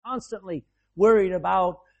constantly worried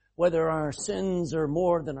about whether our sins are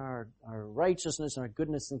more than our righteousness and our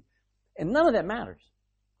goodness. And none of that matters.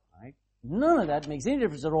 Right? None of that makes any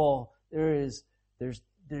difference at all. There's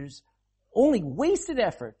only wasted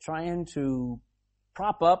effort trying to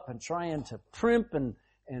prop up and trying to primp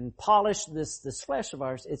and polish this flesh of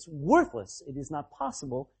ours. It's worthless. It is not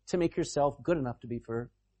possible to make yourself good enough to be for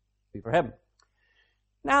heaven.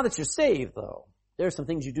 Now that you're saved, though, there are some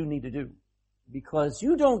things you do need to do, because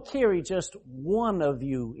you don't carry just one of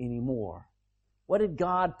you anymore. What did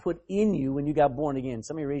God put in you when you got born again?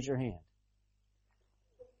 Somebody raise your hand.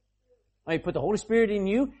 He put the Holy Spirit in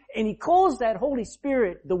you, and He calls that Holy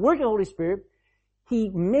Spirit, the work of the Holy Spirit, He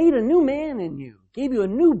made a new man in you, gave you a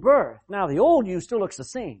new birth. Now, the old you still looks the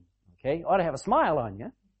same, okay? Ought to have a smile on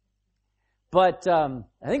you. But I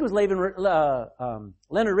think it was Leonard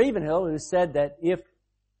Ravenhill who said that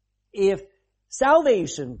if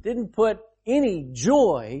salvation didn't put any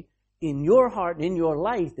joy in your heart and in your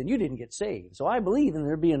life, then you didn't get saved. So I believe in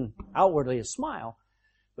there being outwardly a smile,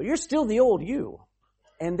 but you're still the old you.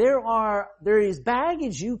 And there is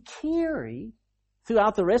baggage you carry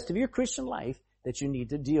throughout the rest of your Christian life that you need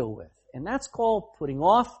to deal with. And that's called putting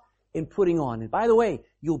off and putting on. And by the way,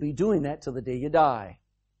 you'll be doing that till the day you die.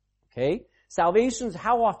 Okay? Salvation's,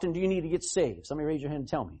 how often do you need to get saved? Somebody raise your hand and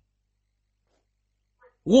tell me.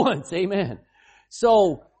 Once, amen.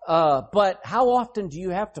 So, but how often do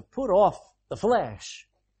you have to put off the flesh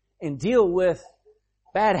and deal with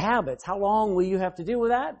bad habits? How long will you have to deal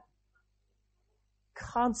with that?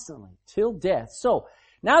 Constantly, till death. So,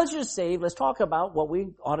 now that you're saved, let's talk about what we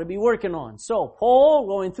ought to be working on. So, Paul,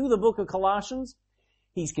 going through the book of Colossians,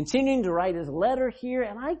 he's continuing to write his letter here,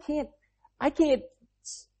 and I can't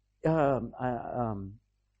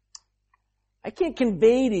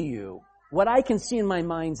convey to you what I can see in my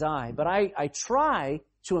mind's eye, but I try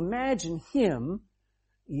to imagine him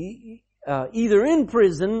either in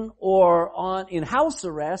prison or in house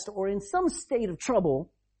arrest or in some state of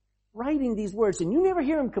trouble, writing these words. And you never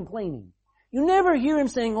hear him complaining. You never hear him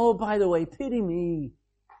saying, oh, by the way, pity me.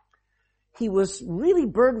 He was really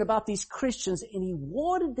burdened about these Christians, and he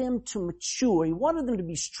wanted them to mature. He wanted them to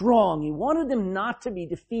be strong. He wanted them not to be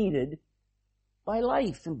defeated by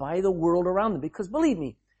life and by the world around them. Because believe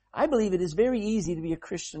me, I believe it is very easy to be a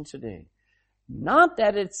Christian today. Not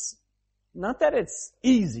that it's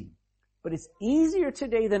easy, but it's easier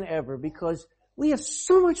today than ever because we have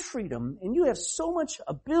so much freedom and you have so much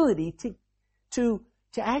ability to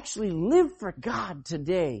actually live for God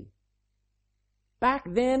today. Back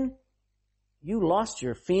then, you lost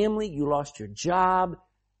your family, you lost your job,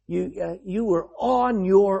 you were on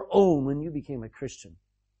your own when you became a Christian.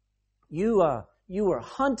 You were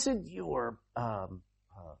hunted, you were, I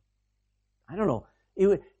don't know,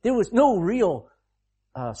 there was no real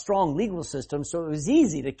strong legal system, so it was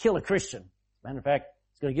easy to kill a Christian. Matter of fact,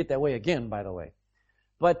 it's going to get that way again, by the way.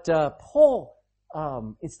 But Paul,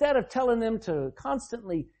 instead of telling them to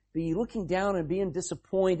constantly be looking down and being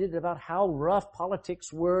disappointed about how rough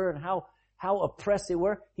politics were and how oppressed they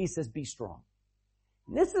were, he says, be strong.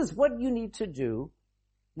 And this is what you need to do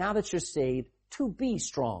now that you're saved, to be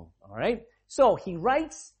strong. All right? So he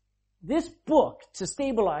writes this book to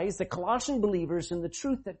stabilize the Colossian believers in the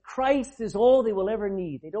truth that Christ is all they will ever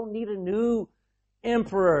need. They don't need a new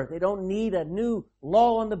emperor. They don't need a new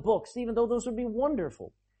law on the books, even though those would be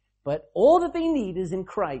wonderful. But all that they need is in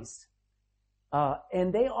Christ.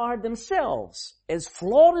 And they are themselves, as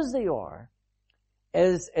flawed as they are,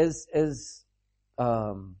 as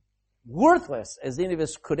worthless as any of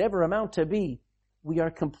us could ever amount to be, we are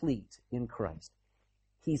complete in Christ.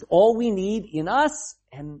 He's all we need in us,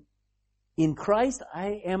 and in Christ,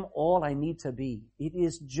 I am all I need to be. It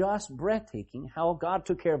is just breathtaking how God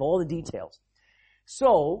took care of all the details.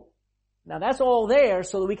 So, now that's all there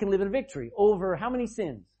so that we can live in victory over how many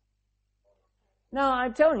sins? Now,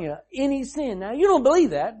 I'm telling you, any sin. Now, you don't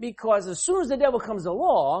believe that because as soon as the devil comes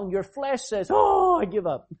along, your flesh says, oh, I give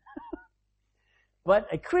up. But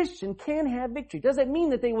a Christian can have victory. Does that mean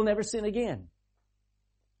that they will never sin again?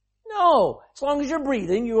 No. As long as you're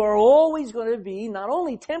breathing, you are always going to be not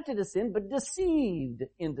only tempted to sin, but deceived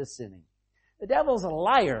into sinning. The devil's a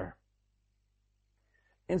liar.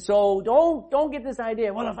 And so don't get this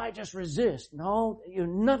idea, well, if I just resist. No, you're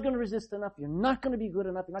not going to resist enough. You're not going to be good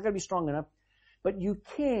enough. You're not going to be strong enough. But you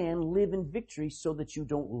can live in victory so that you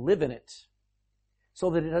don't live in it. So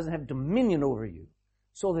that it doesn't have dominion over you.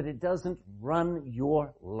 So that it doesn't run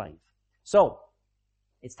your life. So,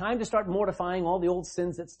 it's time to start mortifying all the old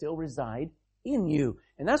sins that still reside in you.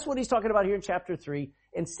 And that's what he's talking about here in chapter 3.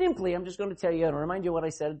 And simply, I'm just going to tell you and remind you what I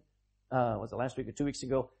said, was it last week or 2 weeks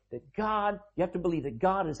ago? That God, you have to believe that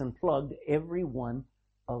God has unplugged every one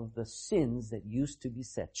of the sins that used to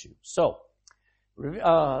beset you. So,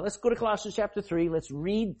 let's go to Colossians chapter 3. Let's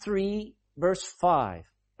read 3, verse 5.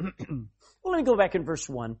 Well, let me go back in verse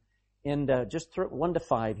 1 and just 1 to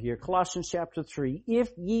 5 here. Colossians chapter 3. If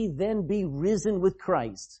ye then be risen with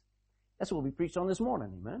Christ. That's what we preached on this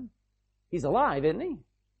morning, amen? He's alive, isn't he?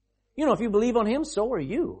 You know, if you believe on him, so are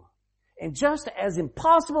you. And just as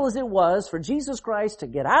impossible as it was for Jesus Christ to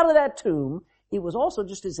get out of that tomb, it was also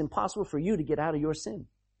just as impossible for you to get out of your sin.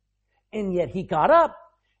 And yet he got up,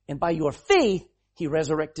 and by your faith, he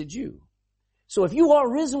resurrected you. So if you are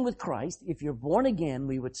risen with Christ, if you're born again,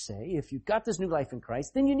 we would say, if you've got this new life in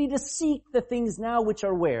Christ, then you need to seek the things now which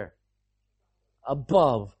are where?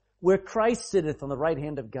 Above, where Christ sitteth on the right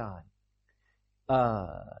hand of God.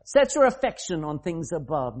 Set your affection on things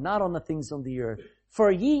above, not on the things on the earth.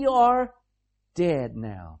 For ye are dead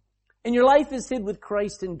now, and your life is hid with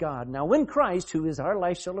Christ in God. Now when Christ, who is our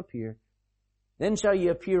life, shall appear, then shall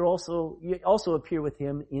you also appear with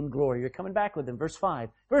him in glory. You're coming back with him. Verse 5.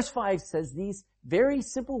 Verse 5 says these very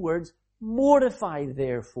simple words, mortify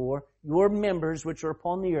therefore your members which are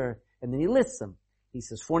upon the earth. And then he lists them. He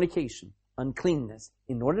says fornication, uncleanness,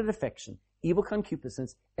 inordinate affection, evil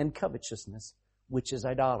concupiscence, and covetousness, which is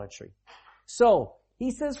idolatry. So, he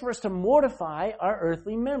says for us to mortify our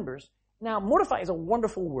earthly members. Now, mortify is a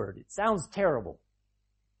wonderful word. It sounds terrible,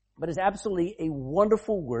 but it's absolutely a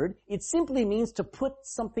wonderful word. It simply means to put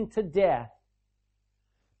something to death,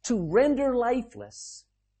 to render lifeless,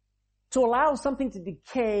 to allow something to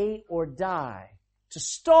decay or die, to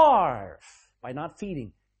starve by not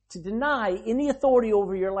feeding, to deny any authority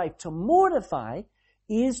over your life. To mortify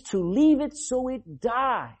is to leave it so it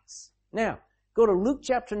dies. Now, go to Luke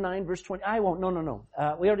chapter 9, verse 20. I won't. No.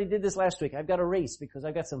 We already did this last week. I've got a race because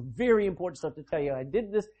I've got some very important stuff to tell you. I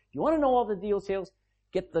did this. If you want to know all the details,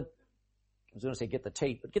 get the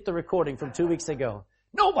tape, but get the recording from 2 weeks ago.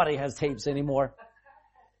 Nobody has tapes anymore.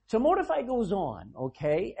 To mortify goes on,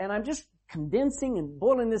 okay? And I'm just condensing and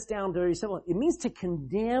boiling this down very simple. It means to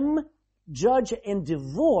condemn, judge, and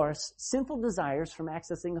divorce sinful desires from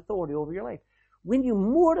accessing authority over your life. When you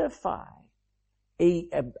mortify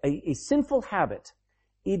a sinful habit,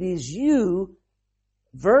 it is you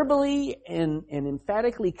verbally and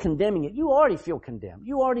emphatically condemning it. You already feel condemned.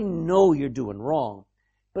 You already know you're doing wrong.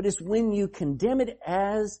 But it's when you condemn it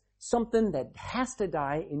as something that has to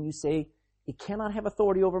die and you say, it cannot have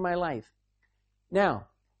authority over my life. Now,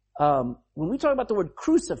 when we talk about the word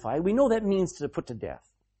crucify, we know that means to put to death,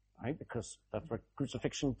 right? Because that's what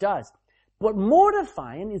crucifixion does. But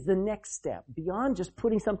mortifying is the next step, beyond just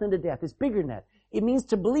putting something to death. It's bigger than that. It means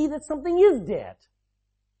to believe that something is dead.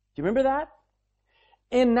 Do you remember that?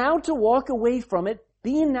 And now to walk away from it,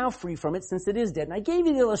 being now free from it since it is dead. And I gave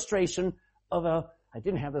you the illustration of I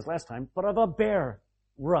didn't have this last time, but of a bear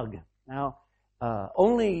rug. Now,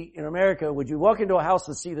 only in America would you walk into a house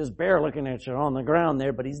and see this bear looking at you on the ground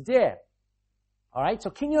there, but he's dead. All right, so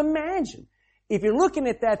can you imagine? If you're looking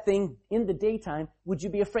at that thing in the daytime, would you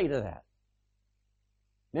be afraid of that?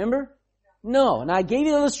 Remember? No. And I gave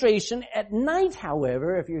you the illustration. At night,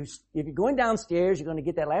 however, if you're going downstairs, you're going to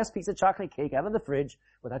get that last piece of chocolate cake out of the fridge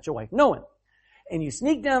without your wife knowing. And you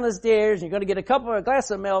sneak down the stairs, and you're going to get a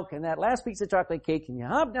glass of milk and that last piece of chocolate cake, and you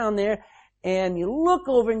hop down there, and you look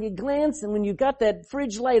over and you glance, and when you've got that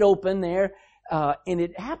fridge light open there, and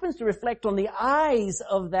it happens to reflect on the eyes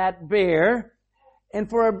of that bear, and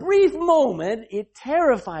for a brief moment, it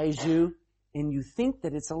terrifies you, and you think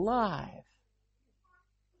that it's alive.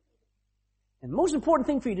 And the most important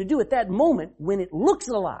thing for you to do at that moment, when it looks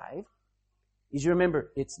alive, is you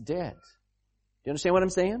remember, it's dead. Do you understand what I'm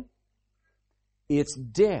saying? It's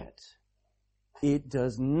dead. It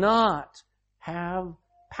does not have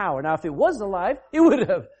power. Now, if it was alive, it would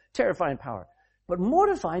have terrifying power. But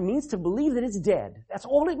mortify means to believe that it's dead. That's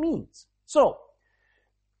all it means. So,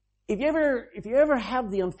 if you ever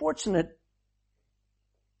have the unfortunate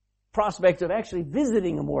prospect of actually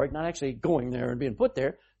visiting a morgue, not actually going there and being put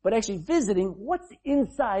there, but actually visiting, what's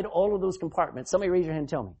inside all of those compartments? Somebody raise your hand and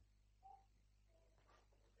tell me.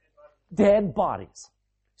 Dead bodies.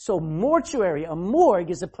 So mortuary, a morgue,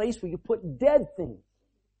 is a place where you put dead things.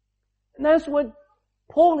 And that's what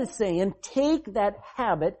Paul is saying. Take that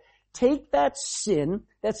habit, take that sin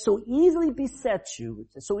that so easily besets you,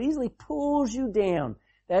 that so easily pulls you down,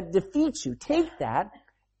 that defeats you. Take that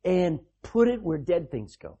and put it where dead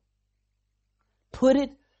things go. Put it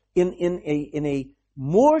in a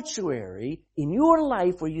mortuary in your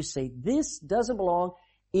life where you say, this doesn't belong.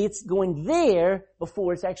 It's going there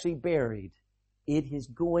before it's actually buried. It is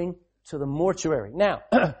going to the mortuary. Now,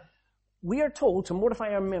 we are told to mortify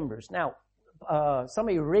our members. Now,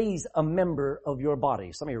 somebody raise a member of your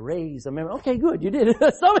body. Somebody raise a member. Okay, good, you did it.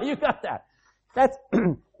 Some of you got that. That's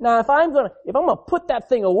now if I'm gonna put that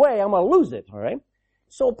thing away, I'm gonna lose it. All right.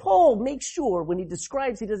 So Paul makes sure when he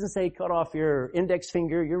describes, he doesn't say cut off your index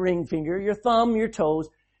finger, your ring finger, your thumb, your toes.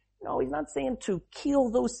 No, he's not saying to kill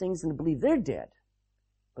those things and to believe they're dead.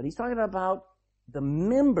 But he's talking about the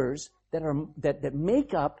members that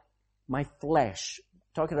make up my flesh.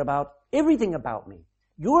 Talking about everything about me.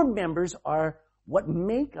 Your members are what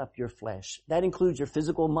make up your flesh. That includes your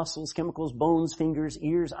physical muscles, chemicals, bones, fingers,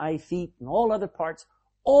 ears, eye, feet, and all other parts.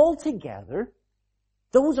 All together,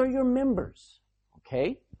 those are your members.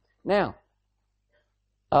 Okay? Now,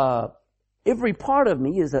 every part of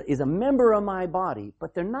me is a member of my body,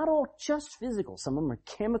 but they're not all just physical. Some of them are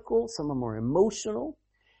chemical, some of them are emotional.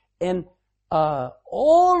 And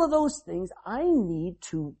all of those things I need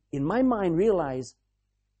to, in my mind, realize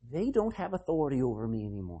they don't have authority over me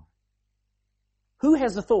anymore. Who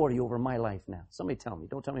has authority over my life now? Somebody tell me.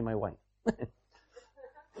 Don't tell me my wife.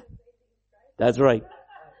 That's right.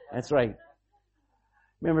 That's right.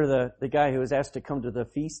 Remember the guy who was asked to come to the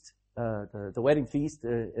feast, the wedding feast,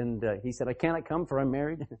 and he said, I cannot come for I'm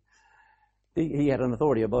married. He had an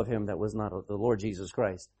authority above him that was not the Lord Jesus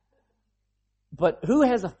Christ. But who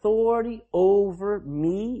has authority over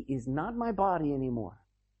me is not my body anymore.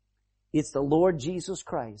 It's the Lord Jesus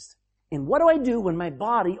Christ. And what do I do when my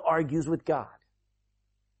body argues with God?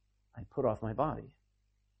 I put off my body.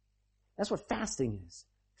 That's what fasting is.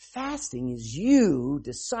 Fasting is you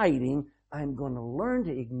deciding I'm going to learn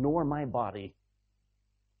to ignore my body.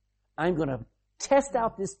 I'm going to test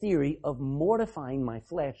out this theory of mortifying my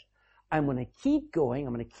flesh. I'm going to keep going.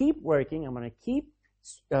 I'm going to keep working. I'm going to keep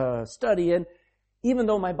studying, even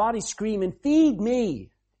though my body's screaming, feed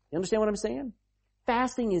me. You understand what I'm saying?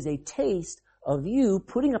 Fasting is a taste of you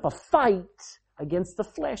putting up a fight against the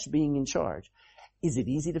flesh being in charge. Is it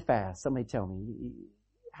easy to fast? Somebody tell me.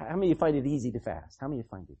 How many of you find it easy to fast? How many of you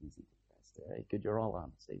find it easy to fast? Right, good, you're all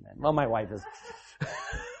honest. Amen. Well, my wife is.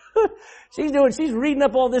 She's reading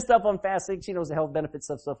up all this stuff on fasting. She knows the health benefits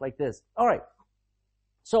of stuff like this. All right.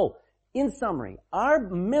 So, in summary, our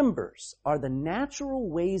members are the natural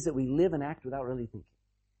ways that we live and act without really thinking.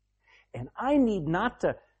 And I need not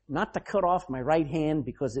to cut off my right hand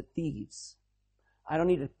because it thieves. I don't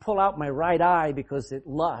need to pull out my right eye because it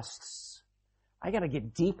lusts. I got to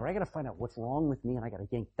get deeper. I got to find out what's wrong with me, and I got to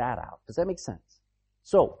yank that out. Does that make sense?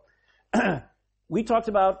 So, we talked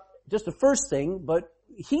about just the first thing, but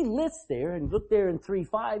he lists there, and look there in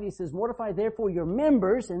 3:5, he says, mortify therefore your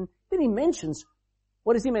members, and then he mentions,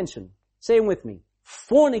 what does he mention? Say it with me.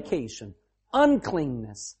 Fornication,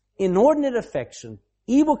 uncleanness, inordinate affection,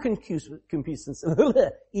 evil concupiscence,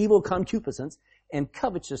 and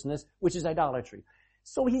covetousness, which is idolatry.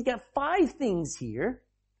 So he's got 5 things here.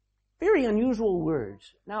 Very unusual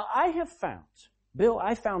words. Now, I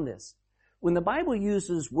found this. When the Bible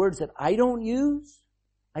uses words that I don't use,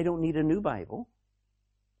 I don't need a new Bible.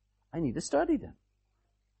 I need to study them.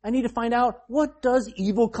 I need to find out, what does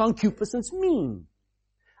evil concupiscence mean?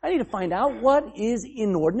 I need to find out what is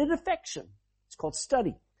inordinate affection. It's called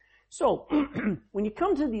study. So, when you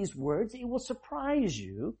come to these words, it will surprise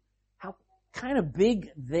you how kind of big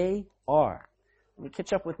they are. Let me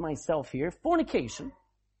catch up with myself here. Fornication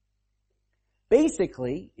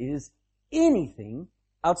basically is anything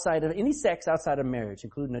outside of, any sex outside of marriage,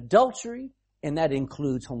 including adultery, and that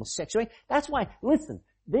includes homosexuality. That's why, listen,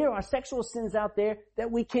 there are sexual sins out there that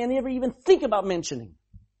we can't ever even think about mentioning.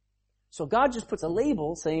 So God just puts a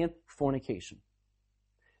label saying fornication.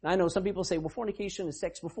 Now I know some people say, well, fornication is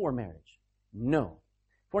sex before marriage. No.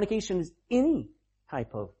 Fornication is any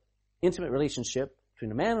type of intimate relationship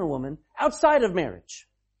between a man and a woman outside of marriage.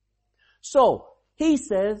 So, he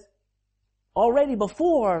says, already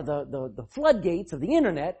before the floodgates of the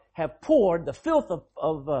internet have poured the filth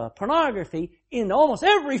of pornography into almost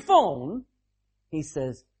every phone, he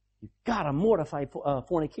says, you've got to mortify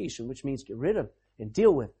fornication, which means get rid of and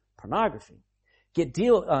deal with pornography.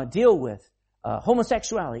 Deal with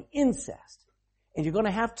homosexuality, incest. And you're going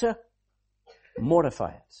to have to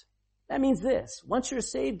mortify it. That means this. Once you're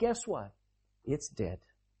saved, guess what? It's dead.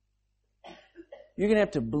 You're going to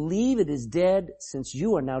have to believe it is dead, since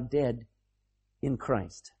you are now dead in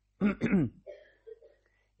Christ.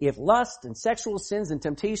 If lust and sexual sins and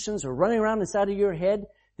temptations are running around inside of your head,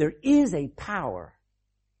 there is a power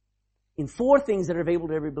in 4 things that are available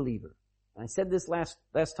to every believer. And I said this last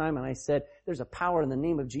time, and I said there's a power in the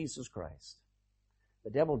name of Jesus Christ. The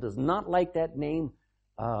devil does not like that name,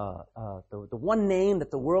 the one name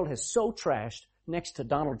that the world has so trashed next to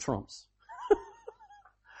Donald Trump's.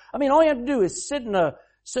 I mean, all you have to do is sit in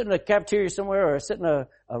a cafeteria somewhere, or sit in a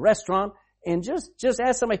restaurant, And just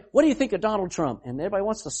ask somebody, what do you think of Donald Trump? And everybody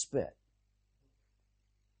wants to spit.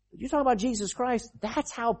 But you talk about Jesus Christ,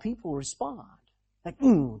 that's how people respond. Like,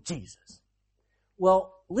 Jesus.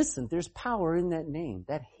 Well, listen, there's power in that name.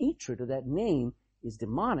 That hatred of that name is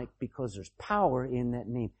demonic because there's power in that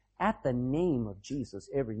name. At the name of Jesus,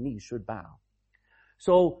 every knee should bow.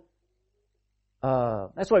 So,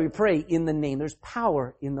 that's why we pray in the name. There's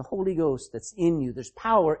power in the Holy Ghost that's in you. There's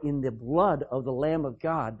power in the blood of the Lamb of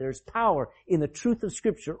God. There's power in the truth of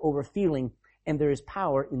Scripture over feeling, and there is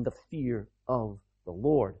power in the fear of the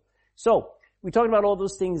Lord. So, we talked about all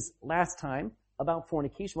those things last time about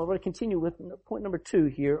fornication. We're going to continue with point number 2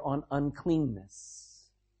 here on uncleanness.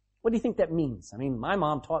 What do you think that means? I mean, my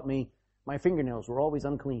mom taught me my fingernails were always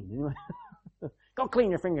unclean. Go clean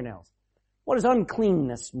your fingernails. What does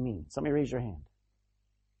uncleanness mean? Somebody raise your hand.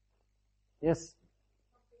 Yes?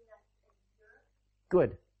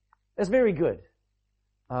 Good. That's very good.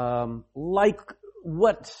 Like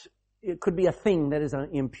what? It could be a thing that is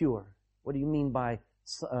impure. What do you mean by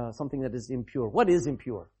something that is impure? What is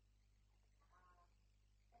impure?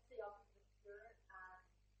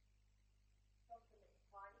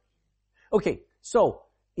 Okay, so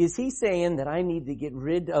is he saying that I need to get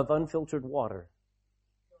rid of unfiltered water?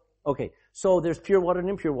 Okay, so there's pure water and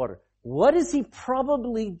impure water. What is he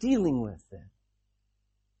probably dealing with then?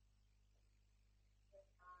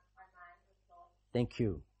 Thank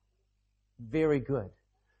you. Very good.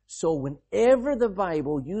 So whenever the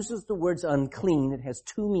Bible uses the words unclean, it has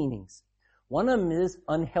 2 meanings. One of them is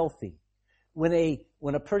unhealthy. When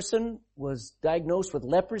a person was diagnosed with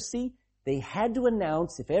leprosy, they had to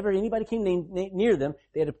announce, if ever anybody came near them,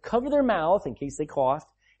 they had to cover their mouth in case they coughed,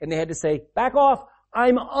 and they had to say, back off,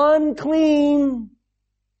 I'm unclean.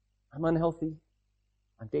 I'm unhealthy.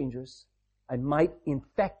 I'm dangerous. I might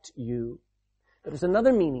infect you. But there's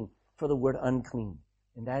another meaning for the word unclean,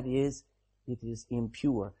 and that is, it is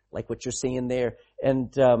impure, like what you're saying there.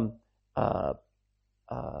 And let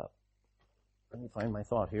me find my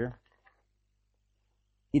thought here.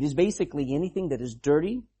 It is basically anything that is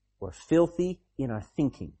dirty or filthy in our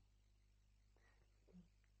thinking.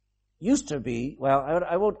 Used to be, well,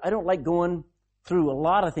 I don't like going through a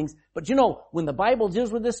lot of things, but you know, when the Bible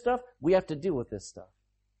deals with this stuff, we have to deal with this stuff.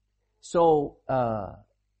 So,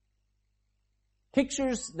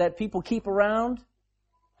 pictures that people keep around,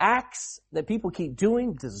 acts that people keep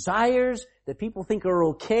doing, desires that people think are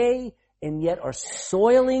okay, and yet are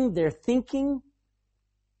soiling their thinking,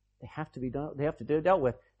 they have to be dealt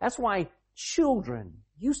with. That's why children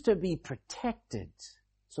used to be protected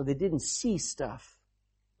so they didn't see stuff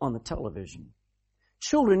on the television.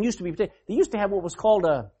 Children used to be protected. They used to have what was called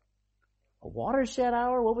a watershed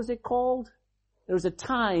hour. What was it called? There was a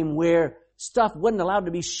time where stuff wasn't allowed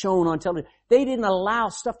to be shown on television. They didn't allow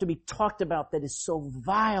stuff to be talked about that is so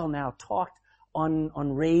vile now, talked on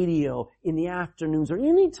radio in the afternoons or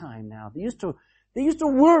any time now. They used to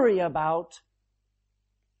worry about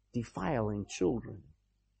defiling children.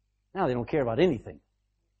 Now they don't care about anything.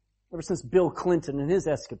 Ever since Bill Clinton and his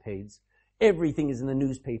escapades, everything is in the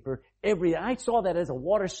newspaper. I saw that as a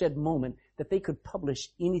watershed moment that they could publish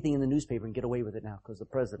anything in the newspaper and get away with it now because the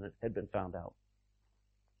president had been found out.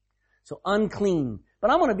 So unclean.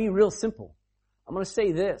 But I'm going to be real simple. I'm going to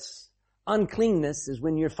say this. Uncleanness is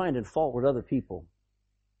when you're finding fault with other people.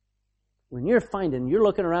 When you're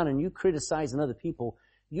looking around and you criticizing other people,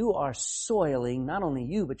 you are soiling, not only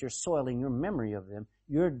you, but you're soiling your memory of them.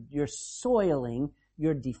 You're soiling,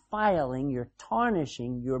 you're defiling, you're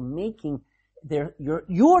tarnishing, you're making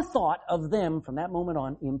your thought of them from that moment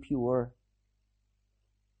on impure.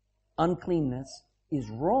 Uncleanness is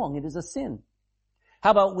wrong. It is a sin.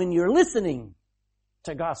 How about when you're listening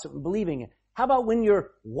to gossip and believing it? How about when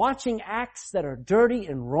you're watching acts that are dirty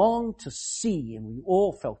and wrong to see? And we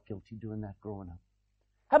all felt guilty doing that growing up.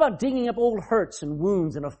 How about digging up old hurts and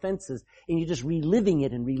wounds and offenses and you're just reliving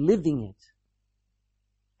it and reliving it?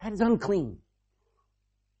 That is unclean.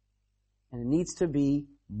 And it needs to be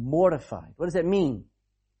mortified. What does that mean?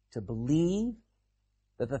 To believe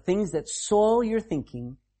that the things that soil your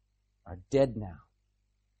thinking are dead now.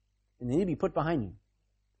 And they need to be put behind you.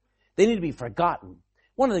 They need to be forgotten.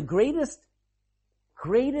 One of the greatest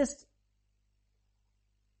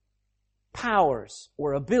powers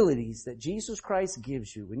or abilities that Jesus Christ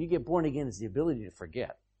gives you when you get born again is the ability to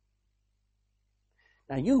forget.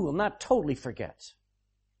 Now, you will not totally forget.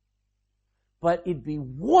 But it'd be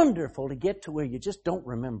wonderful to get to where you just don't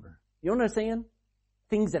remember. You know what I'm saying?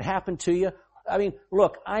 Things that happen to you. I mean,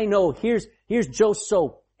 look, I know here's Joe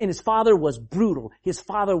Soap, and his father was brutal. His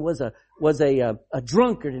father was a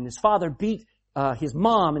drunkard, and his father beat his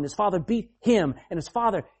mom, and his father beat him, and his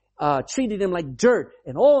father treated him like dirt,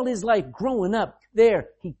 and all his life growing up there,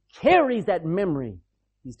 he carries that memory.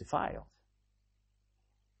 He's defiled.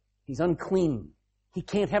 He's unclean. He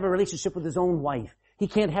can't have a relationship with his own wife. He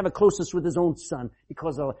can't have a closeness with his own son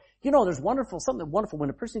because of, there's something wonderful when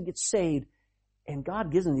a person gets saved and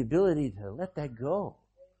God gives them the ability to let that go.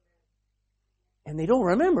 And they don't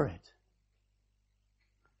remember it.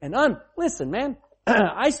 And listen, man,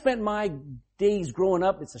 I spent my days growing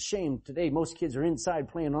up. It's a shame today most kids are inside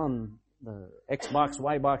playing on the Xbox,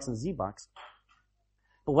 Y-box, and Z-box.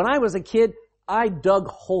 But when I was a kid, I dug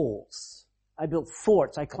holes. I built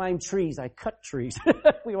forts. I climbed trees. I cut trees.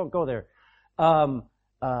 We won't go there.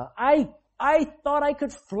 I thought I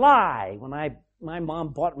could fly when my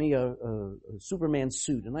mom bought me a Superman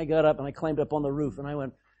suit, and I got up and I climbed up on the roof and I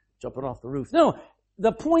went jumping off the roof. No,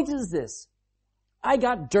 the point is this. I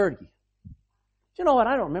got dirty. You know what?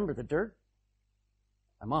 I don't remember the dirt.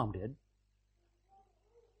 My mom did.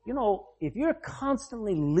 If you're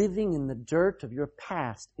constantly living in the dirt of your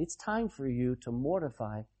past, it's time for you to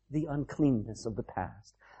mortify the uncleanness of the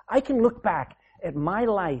past. I can look back at my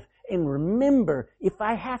life and remember, if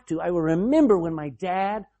I have to, I will remember when my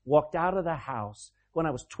dad walked out of the house when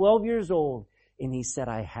I was 12 years old and he said,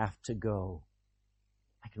 I have to go.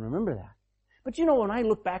 I can remember that. But when I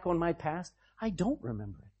look back on my past, I don't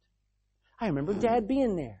remember it. I remember Dad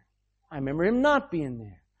being there. I remember him not being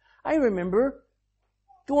there. I remember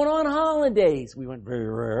going on holidays. We went very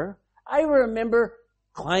rare. I remember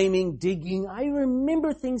climbing, digging. I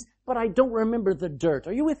remember things, but I don't remember the dirt.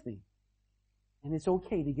 Are you with me? And it's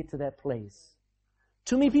okay to get to that place.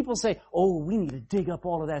 Too many people say, we need to dig up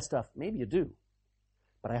all of that stuff. Maybe you do.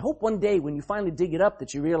 But I hope one day when you finally dig it up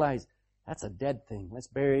that you realize that's a dead thing. Let's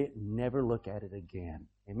bury it and never look at it again.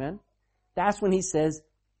 Amen? That's when he says,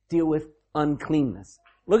 deal with uncleanness.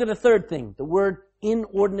 Look at the third thing, the word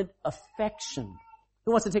inordinate affection.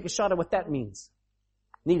 Who wants to take a shot at what that means?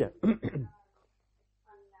 Nita.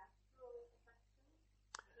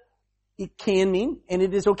 It can mean, and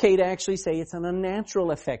it is okay to actually say it's an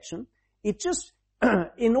unnatural affection. It just,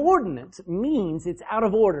 inordinate means it's out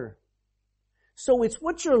of order. So it's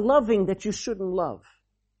what you're loving that you shouldn't love.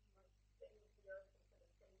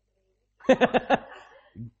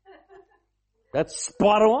 That's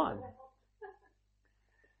spot on.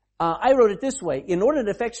 I wrote it this way.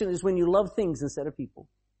 Inordinate affection is when you love things instead of people.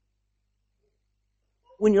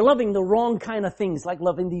 When you're loving the wrong kind of things, like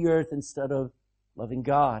loving the earth instead of loving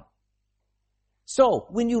God. So,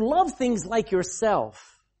 when you love things like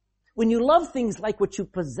yourself, when you love things like what you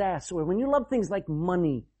possess, or when you love things like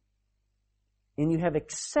money, and you have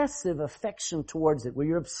excessive affection towards it, where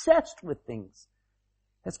you're obsessed with things,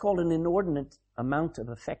 that's called an inordinate amount of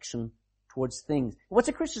affection towards things. What's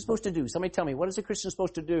a Christian supposed to do? Somebody tell me, what is a Christian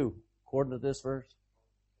supposed to do according to this verse?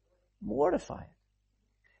 Mortify it.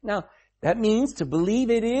 Now, that means to believe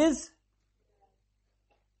it is.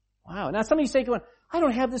 Wow. Now, some of you say, I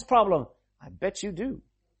don't have this problem. I bet you do.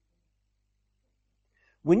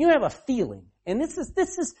 When you have a feeling, and this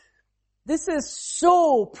is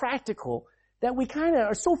so practical that we kind of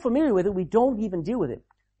are so familiar with it, we don't even deal with it.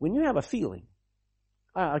 When you have a feeling,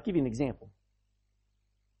 I'll give you an example.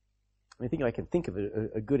 I think I can think of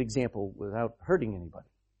a good example without hurting anybody.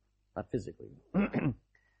 Not physically.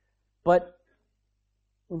 But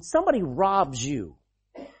when somebody robs you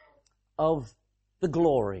of the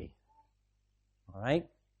glory, all right?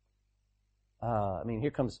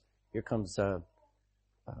 Here comes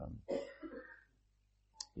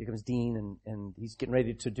Dean, and he's getting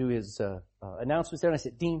ready to do his announcements there. And I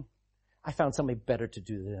said, Dean, I found somebody better to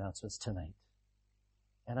do the announcements tonight.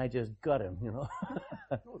 And I just got him,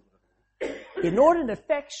 Inordinate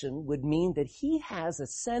affection would mean that he has a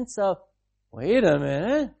sense of, wait a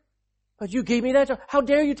minute, but you gave me that job. How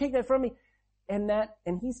dare you take that from me?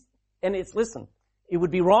 Listen, it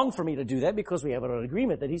would be wrong for me to do that because we have an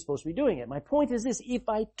agreement that he's supposed to be doing it. My point is this, if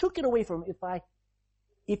I took it away from him,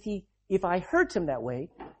 if I hurt him that way,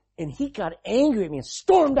 and he got angry at me and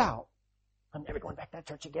stormed out, I'm never going back to that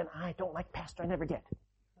church again. I don't like pastor. I never did.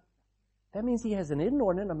 That means he has an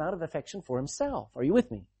inordinate amount of affection for himself. Are you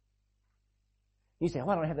with me? You say, I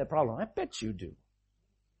don't have that problem. I bet you do.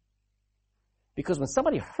 Because when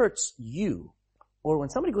somebody hurts you, or when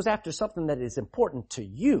somebody goes after something that is important to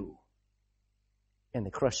you, and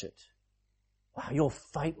they crush it, wow, you'll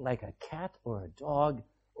fight like a cat or a dog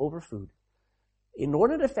over food.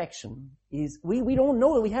 Inordinate affection is, we don't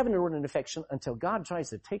know that we have an inordinate affection until God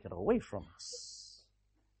tries to take it away from us.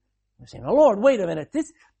 We're saying, oh Lord, wait a minute,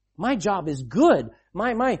 my job is good.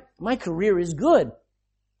 My career is good.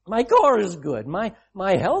 My car is good. My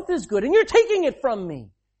health is good. And you're taking it from me.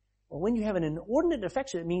 Well, when you have an inordinate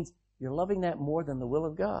affection, it means you're loving that more than the will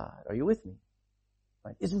of God. Are you with me?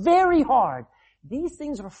 Right? It's very hard. These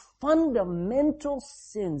things are fundamental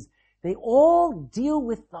sins. They all deal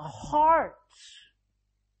with the heart.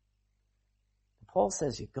 Paul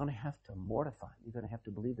says you're going to have to mortify. You're going to have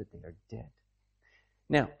to believe that they are dead.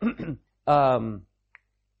 Now,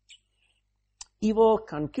 evil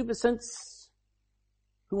concupiscence.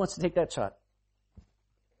 Who wants to take that shot?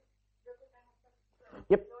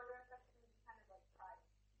 Yep.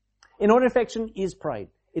 Inordinate affection is pride.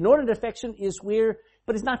 Inordinate affection is where,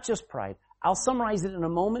 but it's not just pride. I'll summarize it in a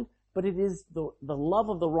moment, but it is the love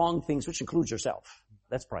of the wrong things, which includes yourself.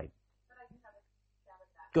 That's pride.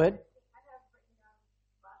 Go ahead.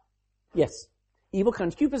 Yes. Evil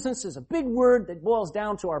concupiscence is a big word that boils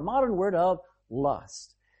down to our modern word of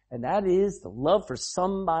lust. And that is the love for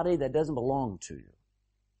somebody that doesn't belong to you.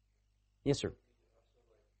 Yes, sir.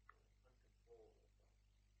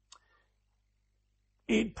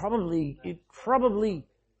 It probably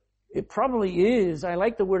is. I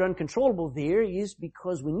like the word uncontrollable there, is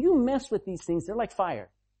because when you mess with these things, they're like fire.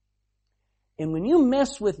 And when you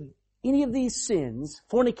mess with any of these sins,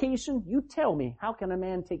 fornication, you tell me, how can a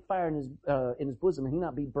man take fire in his bosom and he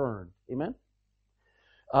not be burned? Amen?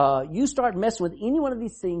 You start messing with any one of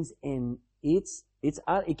these things and it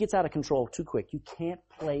gets out of control too quick. You can't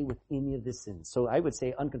play with any of this sins. So I would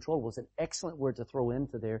say uncontrollable is an excellent word to throw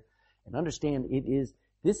into there and understand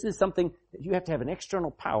this is something that you have to have an external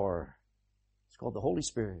power. It's called the Holy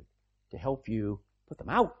Spirit to help you put them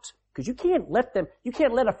out. Because you can't let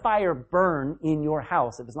a fire burn in your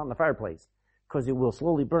house if it's not in the fireplace, because it will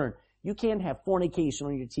slowly burn. You can't have fornication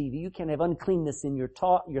on your TV. You can't have uncleanness in your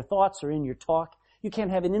thoughts or in your talk. You can't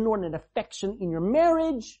have an inordinate affection in your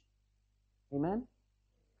marriage. Amen?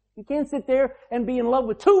 You can't sit there and be in love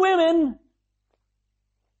with two women.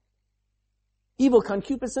 Evil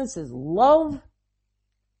concupiscence is love.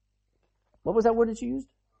 What was that word that you used?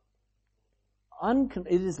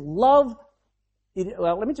 It is love.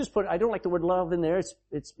 Well, let me just put, I don't like the word love in there.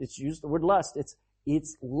 It's used, the word lust.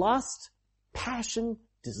 It's lust, passion,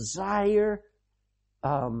 desire,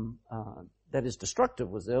 that is destructive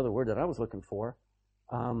was the other word that I was looking for.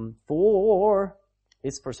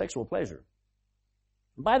 It's for sexual pleasure.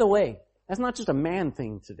 By the way, that's not just a man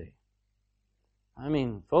thing today. I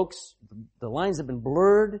mean, folks, the lines have been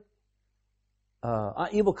blurred.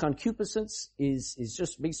 Evil concupiscence is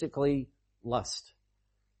just basically lust.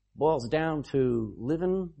 Boils down to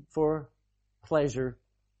living for pleasure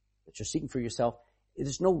that you're seeking for yourself.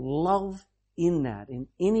 There's no love in that. In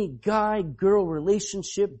any guy-girl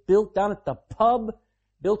relationship built down at the pub,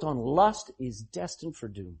 built on lust, is destined for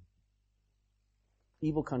doom.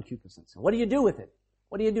 Evil concupiscence. What do you do with it?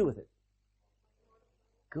 What do you do with it?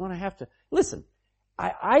 Gonna have to, listen,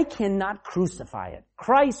 I cannot crucify it.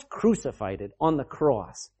 Christ crucified it on the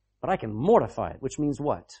cross, but I can mortify it, which means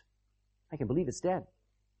what? I can believe it's dead.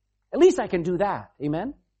 At least I can do that.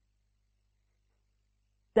 Amen?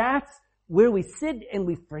 That's where we sit and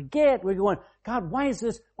we forget. We're going, God, why is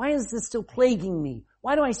this still plaguing me?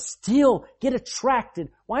 Why do I still get attracted?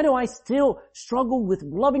 Why do I still struggle with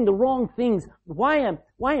loving the wrong things? Why am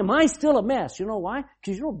I still a mess? You know why?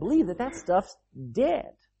 Because you don't believe that stuff's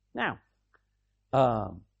dead. Now,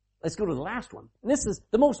 let's go to the last one. And this is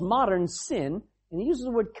the most modern sin. And he uses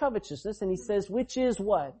the word covetousness and he says, which is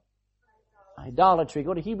what? Idolatry.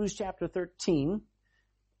 Go to Hebrews chapter 13.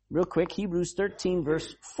 Real quick, Hebrews 13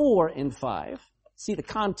 verse 4 and 5. See the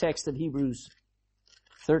context of Hebrews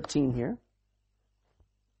 13 here.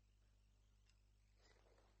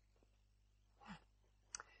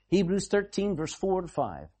 Hebrews 13 verse 4 and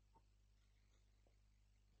 5.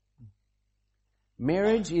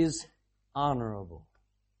 Marriage is honorable.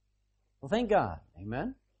 Well, thank God.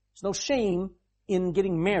 Amen. There's no shame in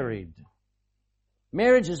getting married.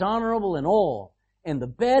 Marriage is honorable in all, and the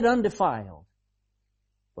bed undefiled.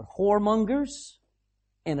 But whoremongers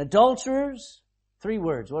and adulterers, 3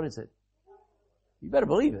 words, what is it? You better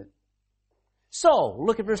believe it. So,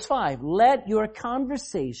 look at verse 5. Let your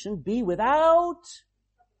conversation be without.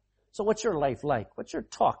 So what's your life like? What's your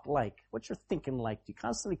talk like? What's your thinking like? Do you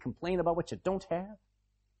constantly complain about what you don't have?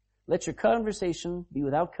 Let your conversation be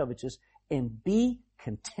without covetousness, and be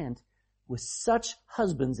content with such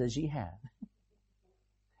husbands as ye have.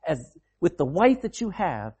 As with the wife that you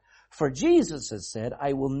have, for Jesus has said,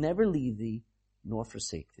 I will never leave thee nor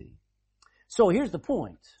forsake thee. So here's the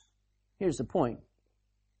point. Here's the point.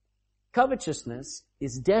 Covetousness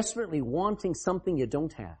is desperately wanting something you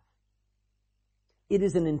don't have. It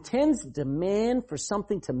is an intense demand for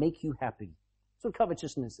something to make you happy. That's what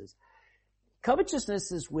covetousness is.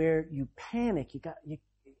 Covetousness is where you panic. You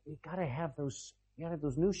gotta have those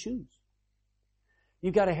new shoes.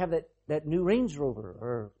 You got to have that new Range Rover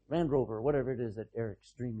or Land Rover or whatever it is that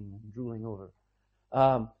Eric's dreaming and drooling over.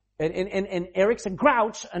 And Eric's a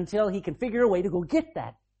grouch until he can figure a way to go get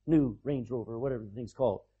that new Range Rover or whatever the thing's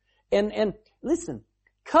called. And listen,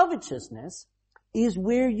 covetousness is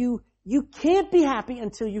where you can't be happy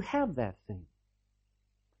until you have that thing.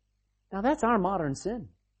 Now that's our modern sin.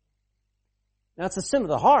 Now it's a sin of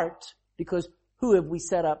the heart because who have we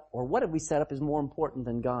set up or what have we set up is more important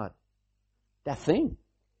than God. That thing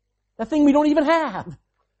we don't even have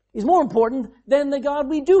is more important than the God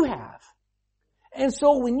we do have. And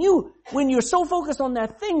so when you're so focused on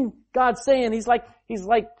that thing, God's saying, He's like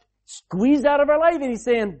squeezed out of our life and He's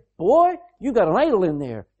saying, boy, you got an idol in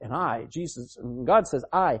there. And God says,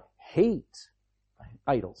 I hate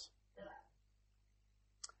idols.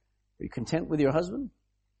 Are you content with your husband?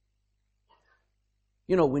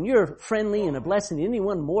 You know, when you're friendly and a blessing to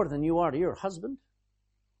anyone more than you are to your husband,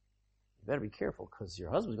 you better be careful because your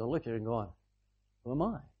husband's going to look at you and go, who am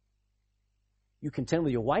I? You content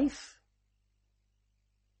with your wife?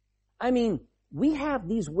 I mean, we have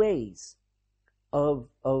these ways of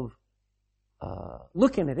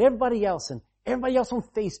looking at everybody else and everybody else on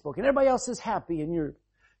Facebook and everybody else is happy and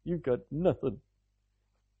you've got nothing.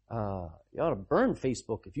 You ought to burn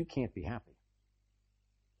Facebook if you can't be happy.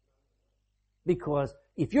 Because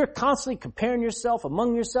if you're constantly comparing yourself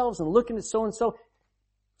among yourselves and looking at so-and-so,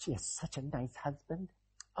 she has such a nice husband.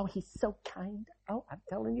 Oh, he's so kind. Oh, I'm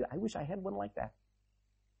telling you, I wish I had one like that.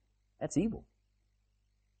 That's evil.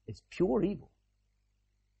 It's pure evil.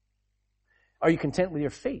 Are you content with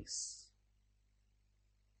your face?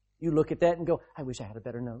 You look at that and go, I wish I had a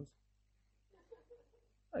better nose.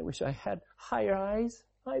 I wish I had higher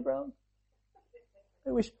eyebrows.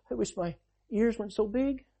 I wish my ears weren't so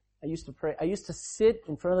big. I used to pray. I used to sit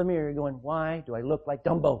in front of the mirror going, why do I look like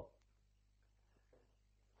Dumbo?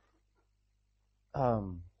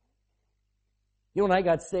 When I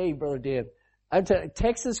got saved, Brother Dan, I'm telling you,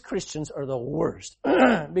 Texas Christians are the worst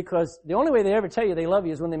because the only way they ever tell you they love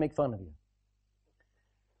you is when they make fun of you.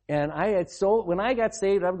 And when I got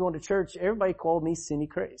saved, I'm going to church, everybody called me Skinny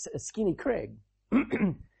Craig.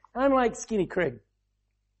 And I'm like, Skinny Craig.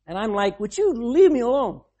 And I'm like, would you leave me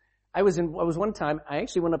alone? I was one time, I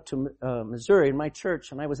actually went up to Missouri in my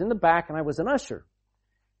church, and I was in the back, and I was an usher.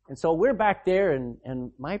 And so we're back there,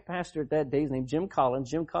 and my pastor at that day is named Jim Collins.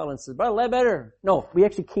 Jim Collins says, Brother Ledbetter. No, we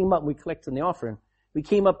actually came up and we collected the offering. We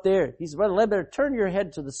came up there. He said, Brother Ledbetter, turn your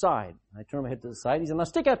head to the side. I turned my head to the side. He said, now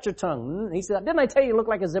stick out your tongue. He said, didn't I tell you you look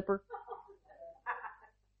like a zipper?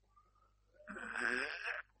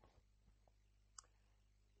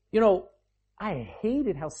 You know, I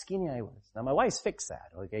hated how skinny I was. Now my wife's fixed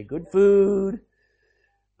that. Okay, good food.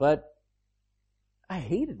 But I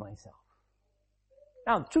hated myself.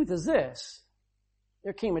 Now the truth is this.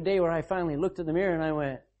 There came a day where I finally looked in the mirror and I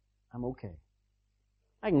went, I'm okay.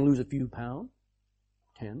 I can lose a few pounds.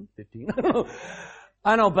 10, 15, I don't know.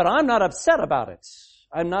 I know, but I'm not upset about it.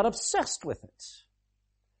 I'm not obsessed with it.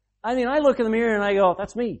 I mean, I look in the mirror and I go,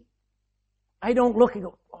 that's me. I don't look and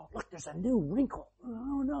go, oh, look, there's a new wrinkle.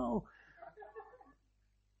 Oh, no.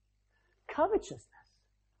 Covetousness.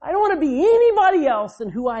 I don't want to be anybody else than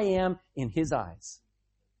who I am in His eyes.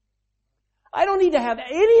 I don't need to have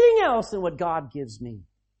anything else than what God gives me.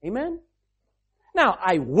 Amen? Now,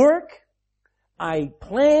 I work, I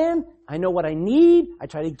plan, I know what I need, I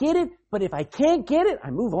try to get it, but if I can't get it, I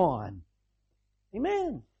move on.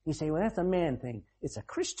 Amen? You say, well, that's a man thing. It's a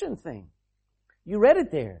Christian thing. You read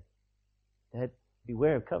it there. That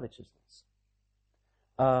beware of covetousness.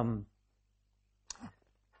 Are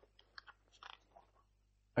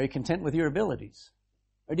you content with your abilities?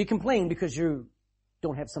 Or do you complain because you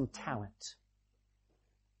don't have some talent?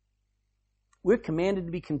 We're commanded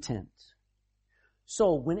to be content.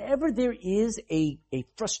 So whenever there is a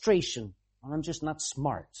frustration, well, I'm just not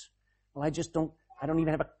smart. Well, I don't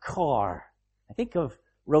even have a car. I think of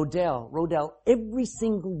Rodell. Rodell every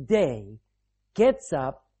single day gets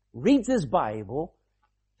up, reads his Bible,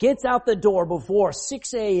 gets out the door before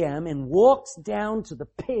 6 a.m. and walks down to the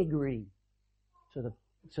piggery, to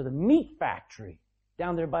the meat factory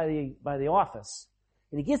down there by the office.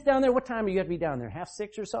 And he gets down there, what time do you have to be down there?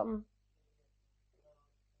 5:30 or something?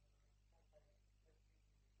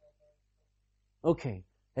 Okay.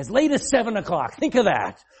 As late as 7 o'clock. Think of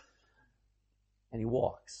that. And he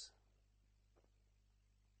walks.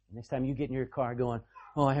 Next time you get in your car going,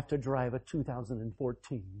 oh, I have to drive a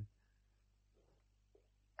 2014.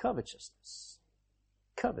 Covetousness.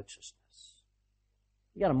 Covetousness.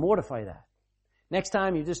 You got to mortify that. Next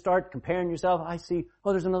time you just start comparing yourself, I see,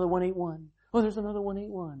 oh, there's another 181. Oh, there's another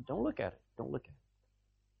 181. Don't look at it. Don't look at it.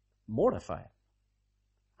 Mortify it.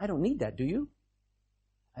 I don't need that, do you?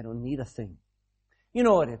 I don't need a thing. You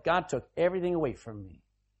know what? If God took everything away from me,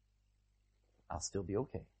 I'll still be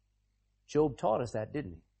okay. Job taught us that,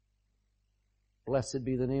 didn't he? Blessed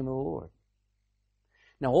be the name of the Lord.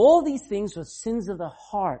 Now, all these things are sins of the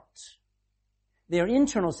heart. They are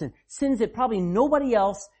internal sins. Sins that probably nobody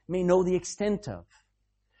else may know the extent of.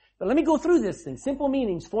 But let me go through this thing. Simple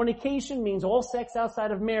meanings. Fornication means all sex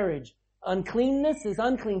outside of marriage. Uncleanness is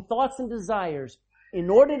unclean thoughts and desires.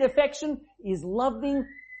 Inordinate affection is loving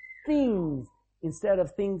things instead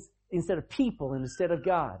of people and instead of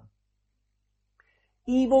God.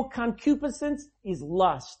 Evil concupiscence is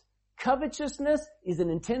lust. Covetousness is an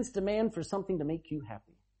intense demand for something to make you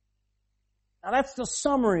happy. Now that's the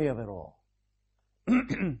summary of it all.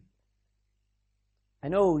 I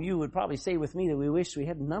know you would probably say with me that we wish we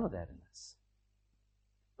had none of that in us.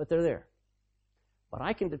 But they're there. But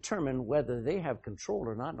I can determine whether they have control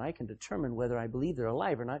or not, and I can determine whether I believe they're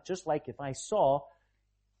alive or not, just like if I saw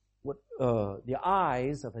the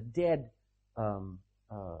eyes of a dead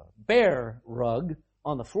bear rug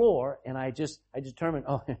on the floor, and I determined,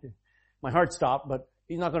 oh, my heart stopped, but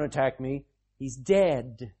he's not going to attack me. He's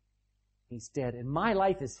dead. He's dead. And my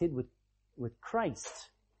life is hid with Christ.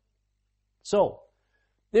 So,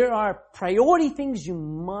 there are priority things you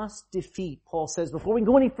must defeat, Paul says. Before we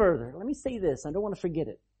go any further, let me say this. I don't want to forget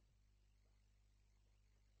it.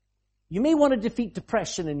 You may want to defeat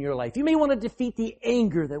depression in your life. You may want to defeat the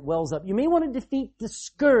anger that wells up. You may want to defeat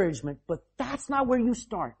discouragement, but that's not where you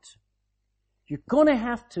start. You're going to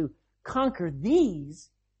have to conquer these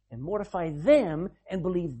and mortify them and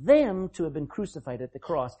believe them to have been crucified at the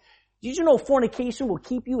cross. Did you know fornication will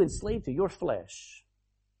keep you enslaved to your flesh?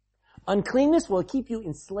 Uncleanness will keep you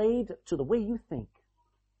enslaved to the way you think.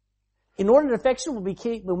 Inordinate affection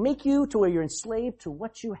will make you to where you're enslaved to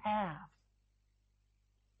what you have.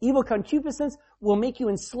 Evil concupiscence will make you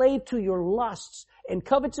enslaved to your lusts, and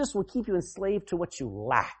covetousness will keep you enslaved to what you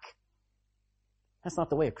lack. That's not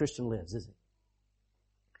the way a Christian lives, is it?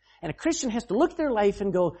 And a Christian has to look at their life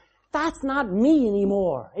and go, that's not me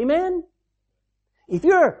anymore. Amen? If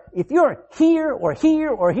you're here or here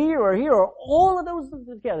or here or here or all of those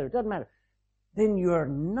together, it doesn't matter, then you're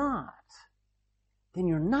not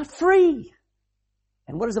free.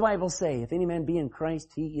 And what does the Bible say? If any man be in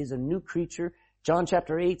Christ, he is a new creature. John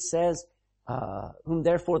chapter 8 says, whom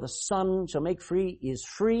therefore the Son shall make free is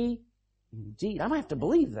free indeed. I might have to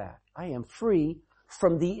believe that. I am free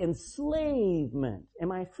from the enslavement.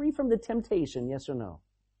 Am I free from the temptation? Yes or no?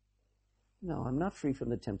 No, I'm not free from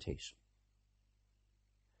the temptation.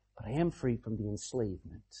 But I am free from the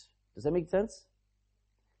enslavement. Does that make sense?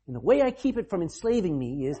 And the way I keep it from enslaving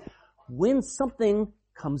me is when something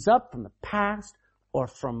comes up from the past or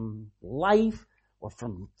from life or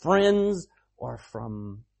from friends or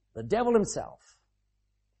from the devil himself,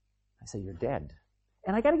 I say, you're dead.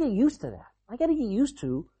 And I got to get used to that. I got to get used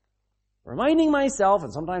to reminding myself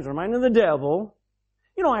and sometimes reminding the devil.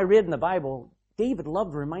 You know, I read in the Bible, David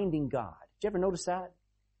loved reminding God. Did you ever notice that?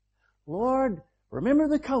 Lord, remember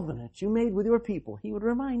the covenant you made with your people. He would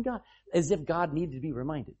remind God as if God needed to be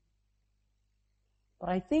reminded. But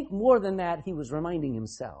I think more than that, he was reminding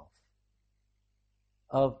himself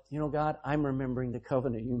of, God, I'm remembering the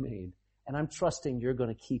covenant you made, and I'm trusting you're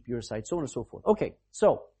going to keep your side, so on and so forth. Okay,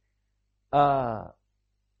 so, I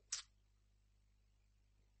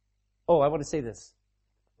want to say this.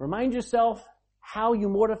 Remind yourself how you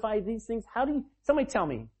mortify these things. Somebody tell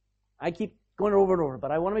me. I keep going over and over,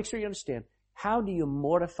 but I want to make sure you understand. How do you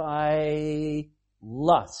mortify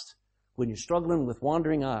lust when you're struggling with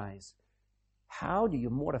wandering eyes? How do you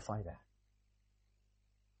mortify that?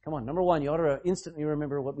 Come on, number one, you ought to instantly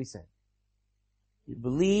remember what we said. You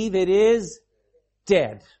believe it is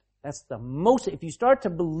dead. That's the most, if you start to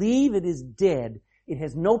believe it is dead, it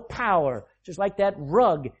has no power. Just like that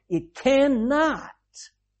rug, it cannot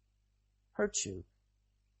hurt you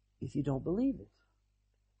if you don't believe it.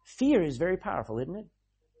 Fear is very powerful, isn't it?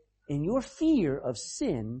 And your fear of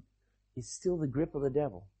sin is still the grip of the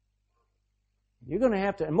devil. You're going to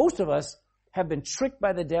have to, and most of us have been tricked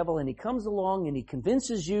by the devil, and he comes along and he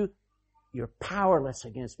convinces you you're powerless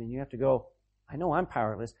against me. And you have to go, I know I'm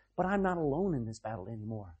powerless, but I'm not alone in this battle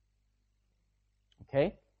anymore.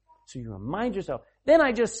 Okay? So you remind yourself. Then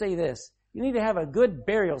I just say this. You need to have a good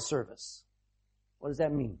burial service. What does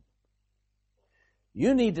that mean?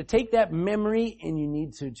 You need to take that memory and you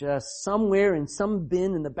need to just somewhere in some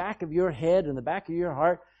bin in the back of your head, in the back of your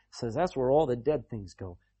heart, says that's where all the dead things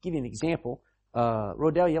go. I'll give you an example.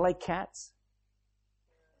 Rodell, you like cats?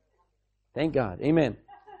 Thank God. Amen.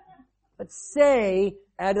 But say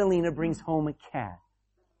Adelina brings home a cat.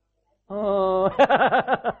 Oh.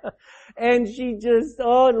 And she just,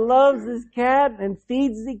 loves this cat and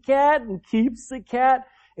feeds the cat and keeps the cat.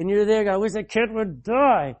 And you're there going, I wish the cat would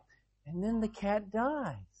die. And then the cat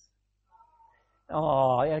dies.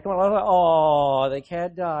 Oh, yeah, come on. Oh, the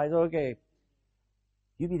cat dies. Okay.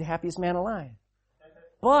 You'd be the happiest man alive.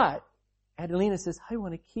 But Adelina says, I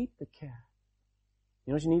want to keep the cat.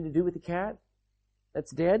 You know what you need to do with the cat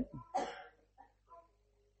that's dead?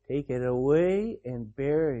 Take it away and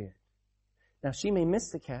bury it. Now, she may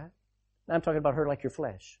miss the cat. Now, I'm talking about her like your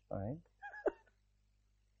flesh, all right?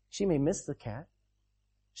 She may miss the cat.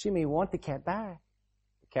 She may want the cat back.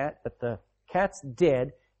 But the cat's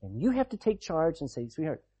dead, and you have to take charge and say,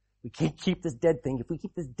 sweetheart, we can't keep this dead thing. If we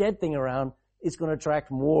keep this dead thing around, it's going to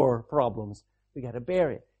attract more problems. We got to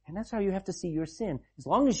bury it. And that's how you have to see your sin. As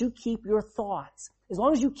long as you keep your thoughts, as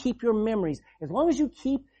long as you keep your memories, as long as you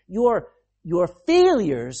keep your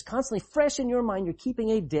failures constantly fresh in your mind, you're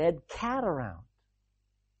keeping a dead cat around.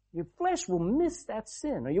 Your flesh will miss that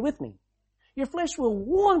sin. Are you with me? Your flesh will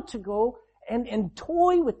want to go and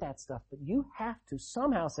toy with that stuff, but you have to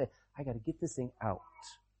somehow say, I got to get this thing out.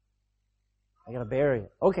 I got to bury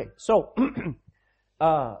it. Okay, so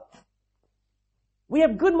we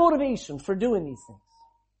have good motivation for doing these things.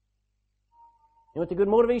 You know what the good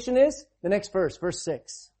motivation is? The next verse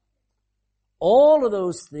 6. All of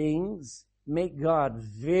those things make God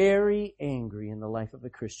very angry in the life of a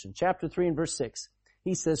Christian. Chapter 3 and verse 6.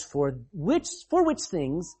 He says, for which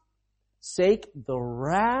things sake the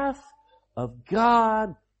wrath of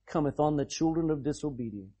God cometh on the children of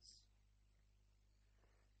disobedience.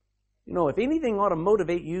 You know, if anything ought to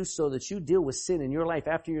motivate you so that you deal with sin in your life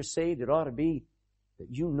after you're saved, it ought to be that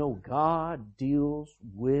you know God deals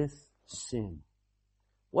with sin.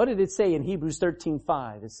 What did it say in Hebrews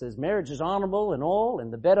 13:5? It says, marriage is honorable and all,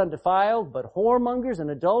 and the bed undefiled, but whoremongers and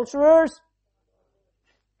adulterers,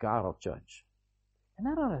 God will judge. And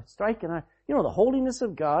that ought to strike an eye. You know, the holiness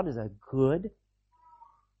of God is a good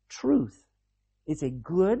truth. It's a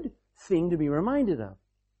good thing to be reminded of.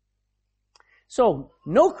 So,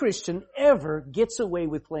 no Christian ever gets away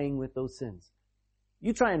with playing with those sins.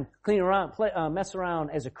 You try and mess around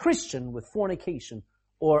as a Christian with fornication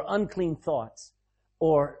or unclean thoughts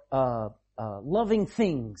or loving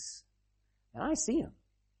things. And I see them.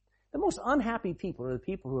 The most unhappy people are the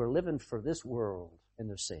people who are living for this world and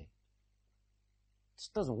they're saved. It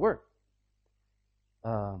just doesn't work.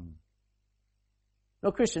 No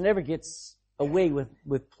Christian ever gets away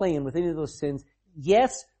with playing with any of those sins.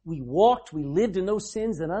 Yes, we lived in those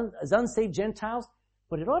sins as unsaved Gentiles,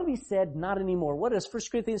 but it ought to be said, not anymore. What is 1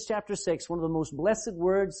 Corinthians chapter 6, one of the most blessed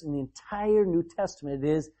words in the entire New Testament? It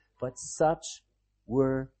is, but such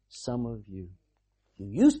were some of you. You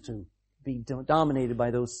used to be dominated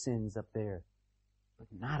by those sins up there, but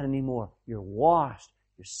not anymore. You're washed,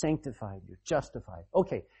 you're sanctified, you're justified.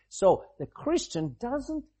 Okay, so the Christian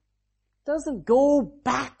doesn't go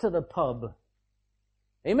back to the pub.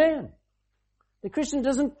 Amen. The Christian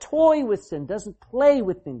doesn't toy with sin, doesn't play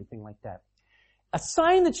with anything like that. A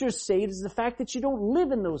sign that you're saved is the fact that you don't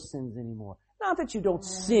live in those sins anymore. Not that you don't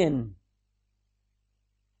sin,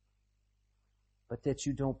 but that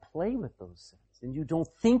you don't play with those sins. And you don't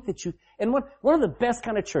think that you... And one of the best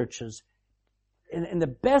kind of churches and the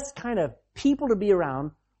best kind of people to be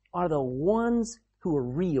around are the ones who are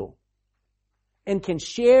real and can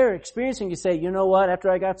share experience. And you say, you know what, after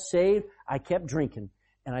I got saved, I kept drinking.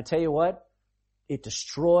 And I tell you what, it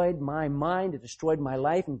destroyed my mind, it destroyed my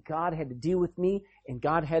life, and God had to deal with me, and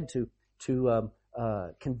God had to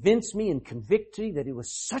convince me and convict me that it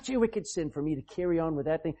was such a wicked sin for me to carry on with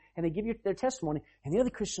that thing. And they give you their testimony, and the other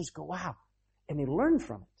Christians go, wow, and they learn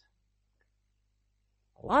from it.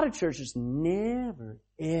 A lot of churches never,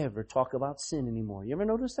 ever talk about sin anymore. You ever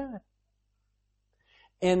notice that?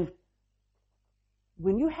 And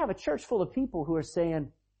when you have a church full of people who are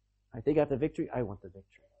saying, all right, they got the victory, I want the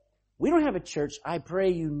victory. We don't have a church, I pray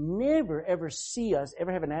you never ever see us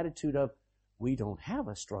ever have an attitude of, we don't have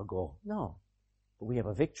a struggle. No, but we have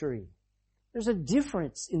a victory. There's a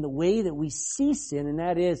difference in the way that we see sin, and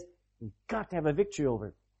that is, we've got to have a victory over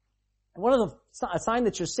it. And a sign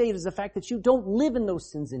that you're saved is the fact that you don't live in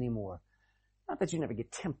those sins anymore. Not that you never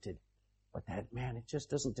get tempted, but that, man, it just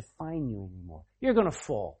doesn't define you anymore. You're gonna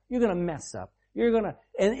fall. You're gonna mess up.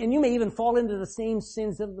 And you may even fall into the same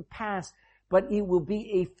sins of the past, but it will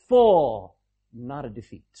be a fall, not a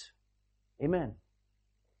defeat. Amen.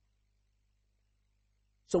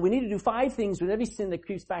 So we need to do 5 things with every sin that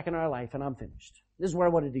creeps back in our life, and I'm finished. This is where I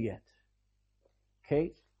wanted to get.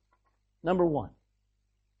 Okay? Number 1.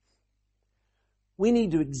 We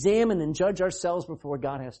need to examine and judge ourselves before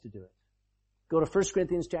God has to do it. Go to 1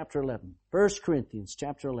 Corinthians chapter 11. 1 Corinthians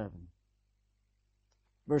chapter 11.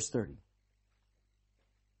 Verse 30.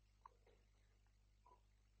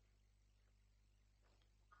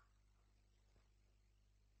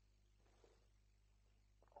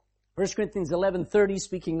 1 Corinthians 11:30,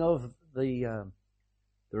 speaking of the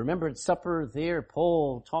Remembrance Supper there,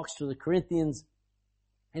 Paul talks to the Corinthians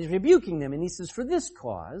and he's rebuking them. And he says, for this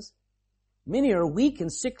cause, many are weak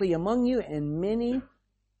and sickly among you, and many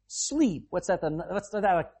sleep. What's that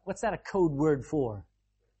a code word for?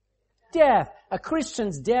 Death. A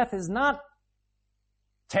Christian's death is not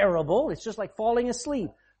terrible. It's just like falling asleep.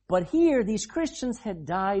 But here, these Christians had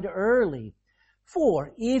died early.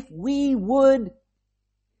 For if we would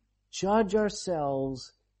judge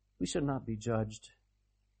ourselves, we should not be judged.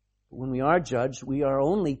 But when we are judged, we are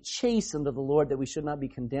only chastened of the Lord, that we should not be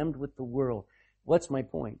condemned with the world. What's my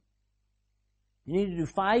point? You need to do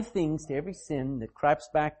 5 things to every sin that creeps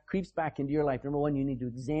back into your life. Number 1, you need to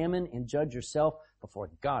examine and judge yourself before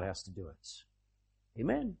God has to do it.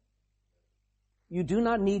 Amen. You do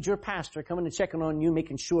not need your pastor coming and checking on you,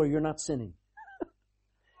 making sure you're not sinning.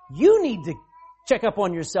 You need to check up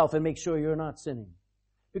on yourself and make sure you're not sinning.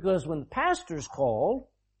 Because when the pastor's called,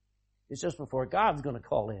 it's just before God's going to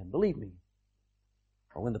call in, believe me.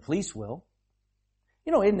 Or when the police will.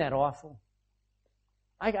 You know, isn't that awful?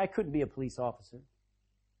 I couldn't be a police officer.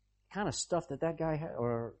 The kind of stuff that guy,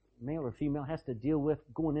 or male or female, has to deal with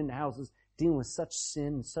going into houses, dealing with such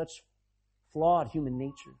sin, such flawed human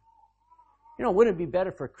nature. You know, wouldn't it be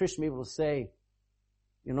better for a Christian to be able to say,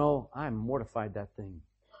 you know, I mortified that thing.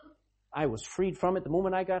 I was freed from it the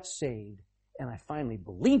moment I got saved, and I finally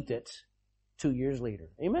believed it 2 years later.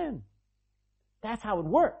 Amen. That's how it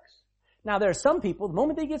works. Now, there are some people, the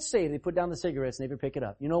moment they get saved, they put down the cigarettes and never pick it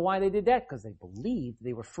up. You know why they did that? Because they believed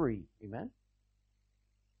they were free. Amen?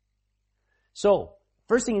 So,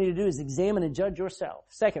 first thing you need to do is examine and judge yourself.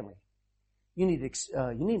 Secondly, you need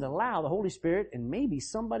to allow the Holy Spirit and maybe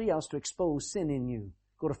somebody else to expose sin in you.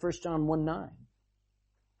 Go to 1 John 1:9.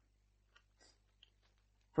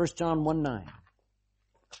 1 John 1:9.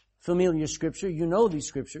 Familiar scripture. You know these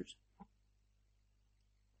scriptures.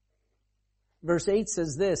 Verse 8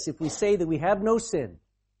 says this, if we say that we have no sin,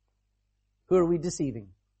 who are we deceiving?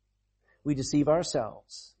 We deceive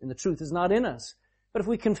ourselves, and the truth is not in us. But if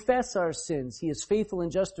we confess our sins, He is faithful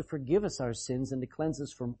and just to forgive us our sins and to cleanse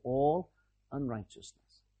us from all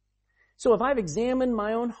unrighteousness. So if I've examined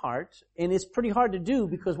my own heart, and it's pretty hard to do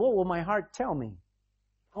because what will my heart tell me?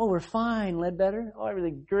 Oh, we're fine, Ledbetter. Oh,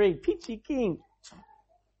 everything's great. Peachy King.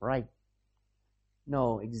 Right.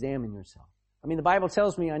 No, examine yourself. I mean, the Bible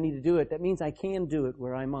tells me I need to do it. That means I can do it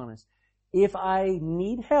where I'm honest. If I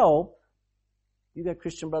need help, you got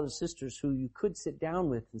Christian brothers and sisters who you could sit down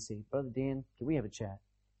with and say, Brother Dan, can we have a chat?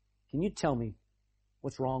 Can you tell me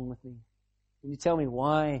what's wrong with me? Can you tell me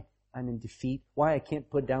why I'm in defeat? Why I can't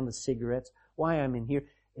put down the cigarettes? Why I'm in here?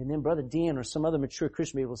 And then Brother Dan or some other mature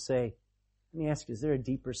Christian will say, let me ask you, is there a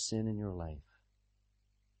deeper sin in your life?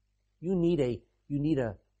 You need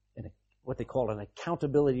what they call an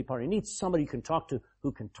accountability partner. You need somebody you can talk to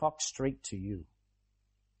who can talk straight to you.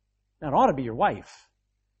 Now, it ought to be your wife.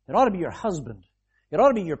 It ought to be your husband. It ought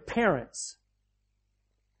to be your parents.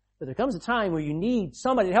 But there comes a time where you need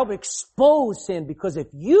somebody to help expose sin, because if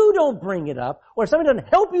you don't bring it up, or if somebody doesn't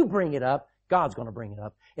help you bring it up, God's going to bring it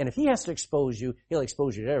up. And if He has to expose you, He'll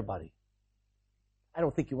expose you to everybody. I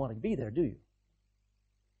don't think you want to be there, do you?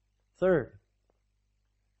 Third,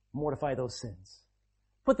 mortify those sins.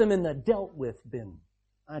 Put them in the dealt with bin.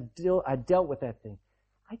 I dealt with that thing.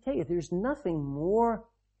 I tell you, there's nothing more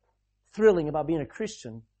thrilling about being a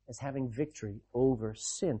Christian as having victory over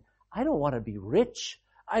sin. I don't want to be rich.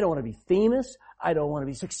 I don't want to be famous. I don't want to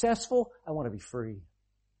be successful. I want to be free.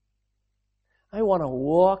 I want to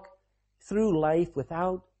walk through life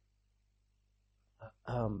without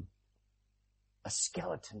a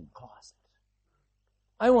skeleton closet.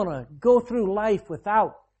 I want to go through life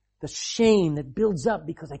without the shame that builds up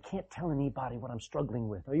because I can't tell anybody what I'm struggling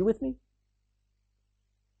with. Are you with me?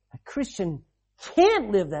 A Christian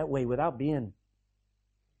can't live that way without being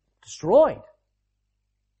destroyed.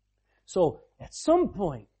 So at some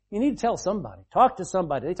point, you need to tell somebody. Talk to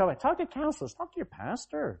somebody. Talk to counselors. Talk to your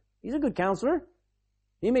pastor. He's a good counselor.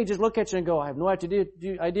 He may just look at you and go, I have no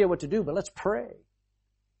idea what to do, but let's pray.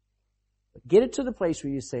 But get it to the place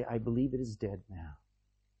where you say, I believe it is dead now.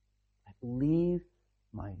 I believe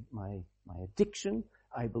my addiction.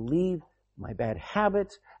 I believe my bad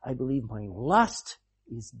habit. I believe my lust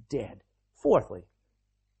is dead. Fourthly,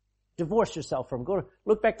 divorce yourself from.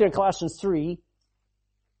 Look back there in Colossians 3.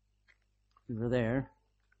 We were there.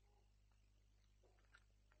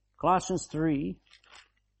 Colossians 3,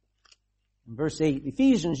 verse 8.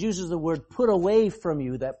 Ephesians uses the word put away from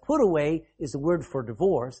you. That put away is the word for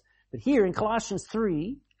divorce. But here in Colossians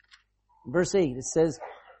 3, verse 8, it says,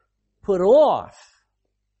 put off.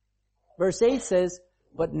 Verse 8 says,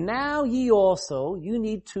 but now ye also, you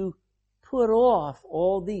need to put off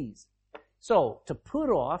all these. So, to put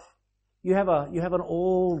off, you have an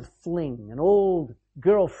old fling, an old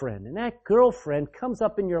girlfriend, and that girlfriend comes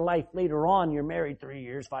up in your life later on. You're married 3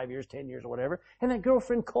 years, 5 years, 10 years, or whatever, and that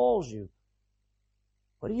girlfriend calls you.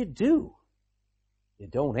 What do? You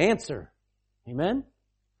don't answer. Amen?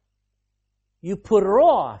 You put her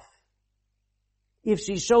off. If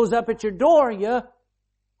she shows up at your door, you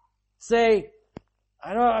say,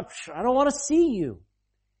 I don't want to see you.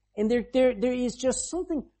 And there is just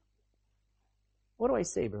something. What do I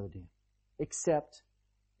say, Brother Dan? Except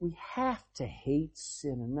we have to hate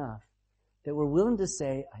sin enough that we're willing to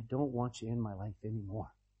say, I don't want you in my life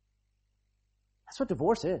anymore. That's what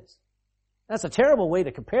divorce is. That's a terrible way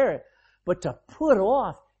to compare it. But to put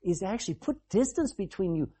off is to actually put distance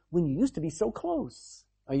between you when you used to be so close.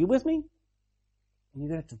 Are you with me? And you're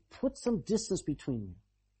going to have to put some distance between you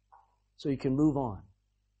so you can move on.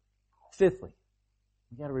 Fifthly,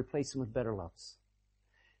 you got to replace them with better loves.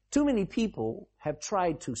 Too many people have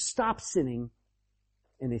tried to stop sinning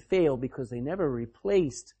and they fail because they never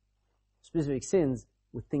replaced specific sins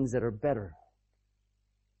with things that are better.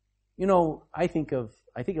 You know, I think of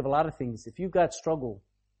a lot of things. If you've got struggle,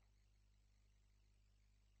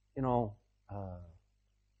 I'll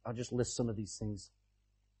just list some of these things.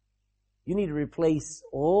 You need to replace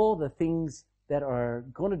all the things that are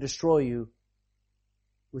going to destroy you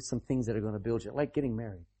with some things that are going to build you, like getting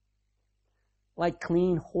married. Like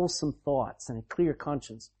clean, wholesome thoughts and a clear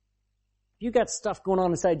conscience. If you got stuff going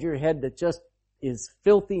on inside your head that just is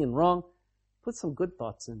filthy and wrong, put some good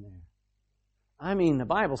thoughts in there. I mean, the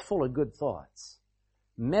Bible's full of good thoughts.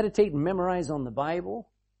 Meditate and memorize on the Bible.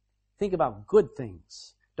 Think about good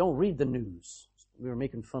things. Don't read the news. We were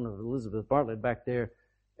making fun of Elizabeth Bartlett back there,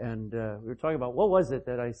 and we were talking about, what was it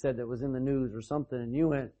that I said that was in the news or something, and you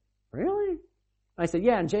went, really? I said,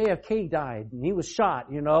 yeah, and JFK died, and he was shot,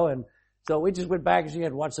 and so we just went back and she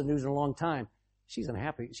hadn't watched the news in a long time. She's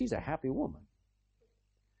a happy woman.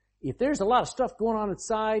 If there's a lot of stuff going on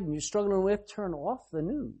inside and you're struggling with, turn off the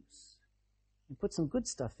news and put some good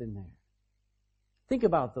stuff in there. Think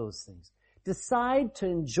about those things. Decide to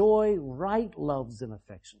enjoy right loves and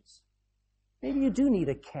affections. Maybe you do need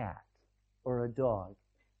a cat or a dog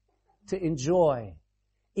to enjoy.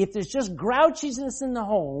 If there's just grouchiness in the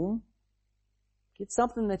home, get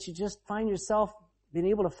something that you just find yourself being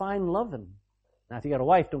able to find loving. Now, if you got a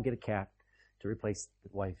wife, don't get a cat to replace the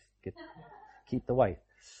wife. Keep the wife.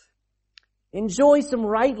 Enjoy some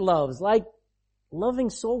right loves, like loving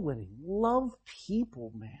soul winning. Love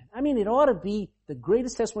people, man. I mean, it ought to be the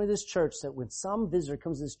greatest testimony of this church that when some visitor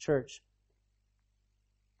comes to this church,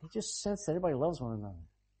 they just sense that everybody loves one another.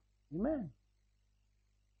 Amen.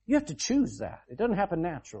 You have to choose that. It doesn't happen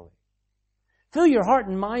naturally. Fill your heart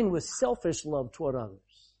and mind with selfish love toward others.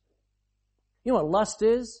 You know what lust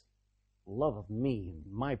is? Love of me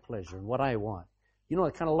and my pleasure and what I want. You know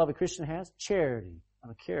what kind of love a Christian has? Charity. I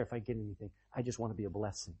don't care if I get anything. I just want to be a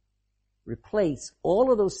blessing. Replace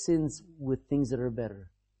all of those sins with things that are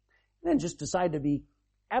better. And then just decide to be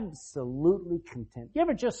absolutely content. You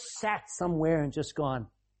ever just sat somewhere and just gone,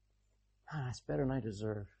 it's better than I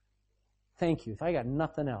deserve. Thank you. If I got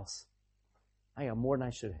nothing else, I got more than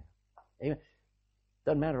I should have. Amen.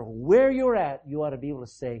 Doesn't matter where you're at, you ought to be able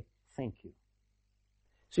to say, thank you.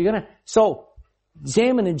 So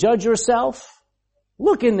examine and judge yourself.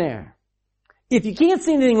 Look in there. If you can't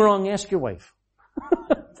see anything wrong, ask your wife.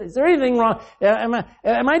 Is there anything wrong?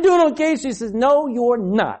 Am I doing okay? She says, no, you're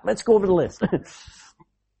not. Let's go over the list.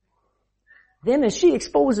 Then as she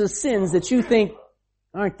exposes sins that you think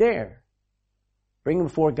aren't there, bring them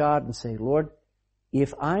before God and say, Lord,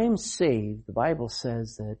 if I am saved, the Bible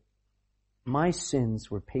says that my sins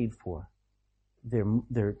were paid for.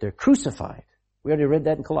 They're crucified. We already read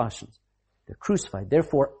that in Colossians. They're crucified.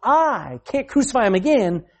 Therefore, I can't crucify them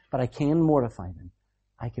again, but I can mortify them.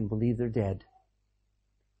 I can believe they're dead.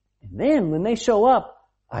 And then when they show up,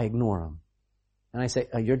 I ignore them. And I say,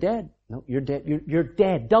 you're dead. No, you're dead. You're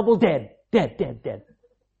dead. Double dead. Dead.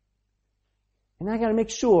 And I got to make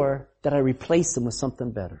sure that I replace them with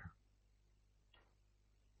something better.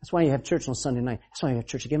 That's why you have church on Sunday night. That's why you have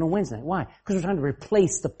church again on Wednesday night. Why? Because we're trying to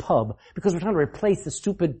replace the pub. Because we're trying to replace the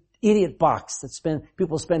stupid idiot box that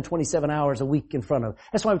people spend 27 hours a week in front of.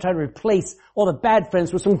 That's why we're trying to replace all the bad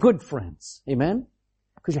friends with some good friends. Amen?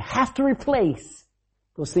 Because you have to replace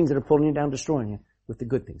those things that are pulling you down, destroying you, with the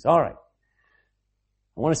good things. All right.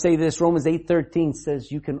 I want to say this. Romans 8:13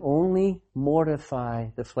 says you can only mortify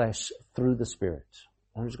the flesh through the Spirit.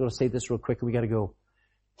 I'm just going to say this real quick and we got to go.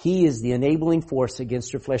 He is the enabling force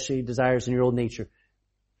against your fleshly desires and your old nature.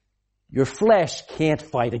 Your flesh can't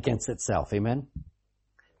fight against itself. Amen?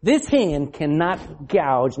 This hand cannot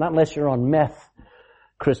gouge, not unless you're on meth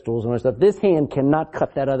crystals and stuff. This hand cannot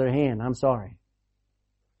cut that other hand. I'm sorry.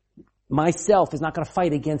 Myself is not going to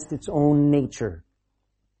fight against its own nature.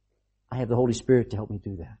 I have the Holy Spirit to help me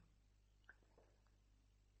do that.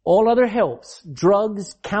 All other helps,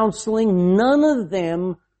 drugs, counseling, none of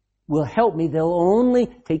them will help me. They'll only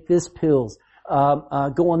take this pills,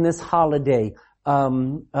 go on this holiday,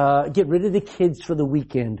 get rid of the kids for the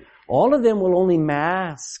weekend. All of them will only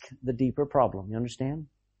mask the deeper problem. You understand?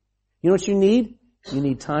 You know what you need? You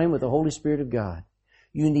need time with the Holy Spirit of God.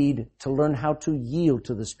 You need to learn how to yield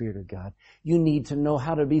to the Spirit of God. You need to know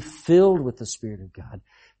how to be filled with the Spirit of God.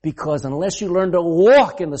 Because unless you learn to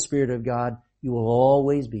walk in the Spirit of God, you will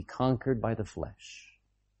always be conquered by the flesh.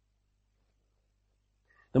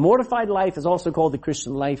 The mortified life is also called the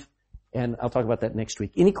Christian life, and I'll talk about that next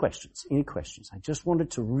week. Any questions? Any questions? I just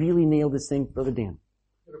wanted to really nail this thing, Brother Dan.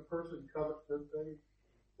 Could a person covet good things?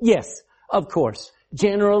 Yes, of course.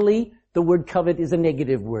 Generally, the word covet is a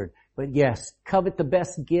negative word. But yes, covet the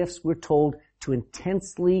best gifts. We're told to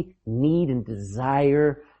intensely need and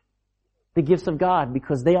desire the gifts of God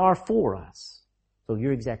because they are for us. So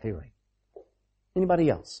you're exactly right. Anybody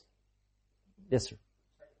else? Yes, sir.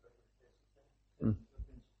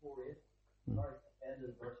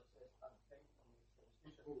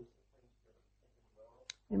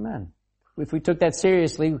 Amen. If we took that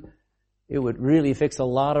seriously, it would really fix a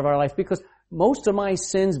lot of our life because most of my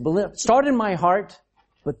sins start in my heart,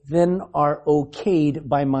 but then are okayed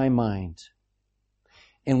by my mind.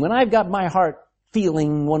 And when I've got my heart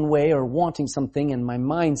feeling one way or wanting something and my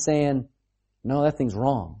mind saying, no, that thing's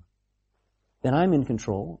wrong, then I'm in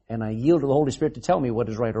control and I yield to the Holy Spirit to tell me what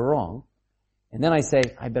is right or wrong. And then I say,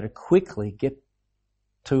 I better quickly get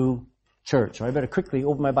to church, or I better quickly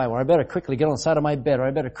open my Bible, or I better quickly get on the side of my bed, or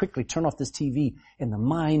I better quickly turn off this TV. And the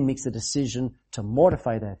mind makes a decision to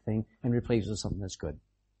mortify that thing and replace it with something that's good.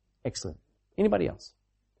 Excellent. Anybody else?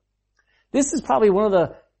 This is probably one of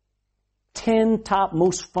the 10 top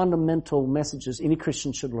most fundamental messages any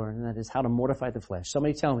Christian should learn, and that is how to mortify the flesh.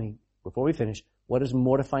 Somebody tell me, before we finish, what does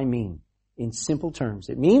mortify mean? In simple terms,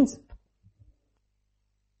 it means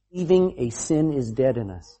believing a sin is dead in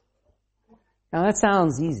us. Now that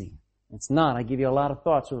sounds easy. It's not. I give you a lot of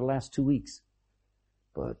thoughts over the last 2 weeks.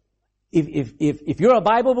 But if you're a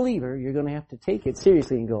Bible believer, you're going to have to take it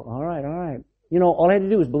seriously and go, all right. You know, all I had to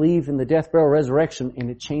do was believe in the death, burial, resurrection, and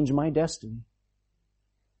it changed my destiny.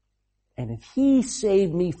 And if He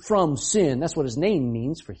saved me from sin, that's what His name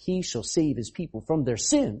means, for He shall save His people from their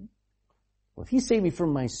sin. Well, if He saved me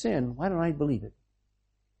from my sin, why don't I believe it?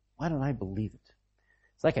 Why don't I believe it?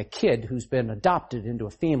 It's like a kid who's been adopted into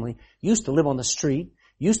a family, used to live on the street,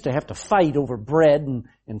 used to have to fight over bread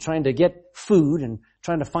and trying to get food and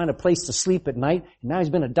trying to find a place to sleep at night. And now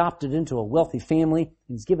he's been adopted into a wealthy family.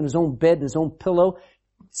 He's given his own bed and his own pillow,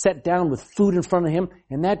 sat down with food in front of him.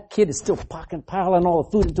 And that kid is still piling all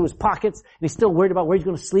the food into his pockets. And he's still worried about where he's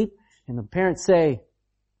going to sleep. And the parents say,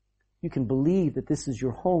 you can believe that this is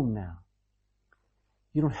your home now.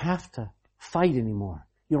 You don't have to fight anymore.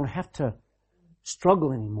 You don't have to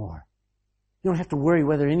struggle anymore. You don't have to worry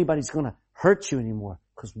whether anybody's going to hurt you anymore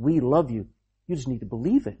because we love you. You just need to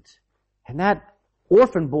believe it. And that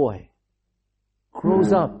orphan boy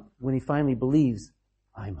grows up when he finally believes,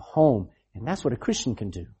 I'm home. And that's what a Christian can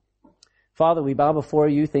do. Father, we bow before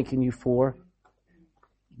you, thanking you for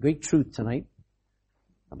great truth tonight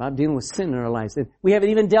about dealing with sin in our lives. And we haven't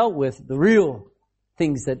even dealt with the real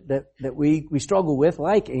things that we struggle with,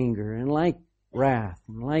 like anger and like wrath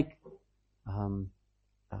and like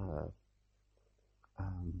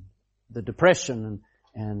the depression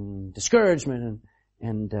and discouragement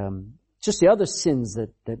and just the other sins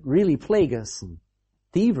that really plague us, and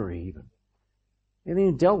thievery even. We haven't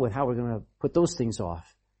even dealt with how we're going to put those things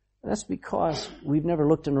off. That's because we've never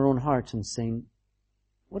looked in our own hearts and saying,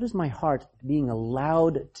 what is my heart being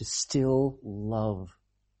allowed to still love?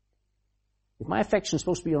 If my affection is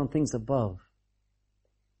supposed to be on things above,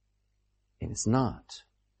 and it's not.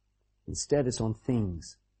 Instead, it's on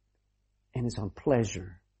things, and it's on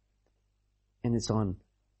pleasure, and it's on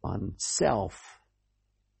self.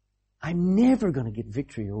 I'm never going to get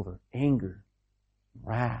victory over anger,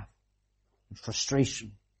 wrath, and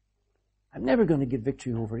frustration. I'm never going to get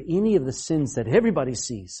victory over any of the sins that everybody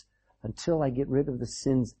sees until I get rid of the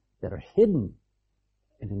sins that are hidden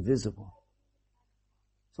and invisible.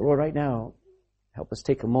 So Lord, right now, help us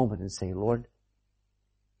take a moment and say, Lord,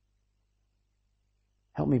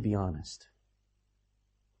 help me be honest.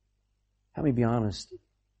 Help me be honest.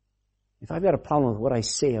 If I've got a problem with what I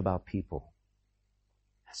say about people,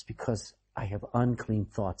 that's because I have unclean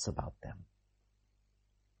thoughts about them.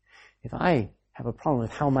 If I have a problem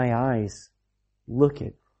with how my eyes look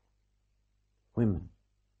at women.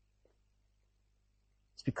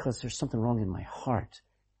 It's because there's something wrong in my heart.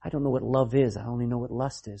 I don't know what love is. I only know what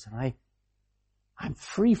lust is. And I'm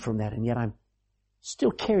free from that, and yet I'm still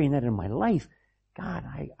carrying that in my life. God,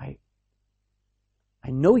 I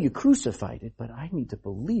know you crucified it, but I need to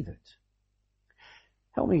believe it.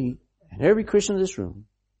 Help me, and every Christian in this room,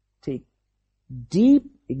 take deep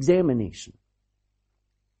examination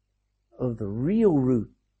of the real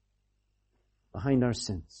root behind our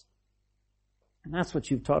sins. And that's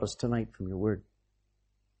what you've taught us tonight from your word,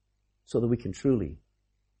 so that we can truly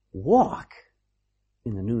walk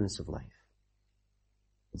in the newness of life,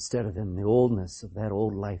 instead of in the oldness of that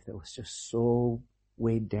old life that was just so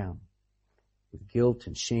weighed down with guilt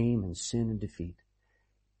and shame and sin and defeat.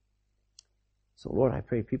 So Lord, I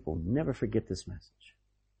pray people never forget this message.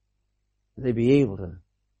 They be able to,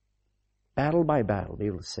 battle by battle, be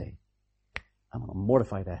able to say, I'm going to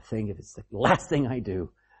mortify that thing. If it's the last thing I do,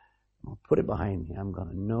 I'm going to put it behind me. I'm going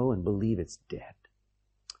to know and believe it's dead,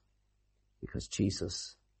 because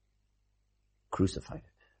Jesus crucified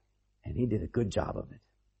it, and he did a good job of it.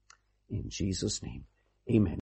 In Jesus' name, amen.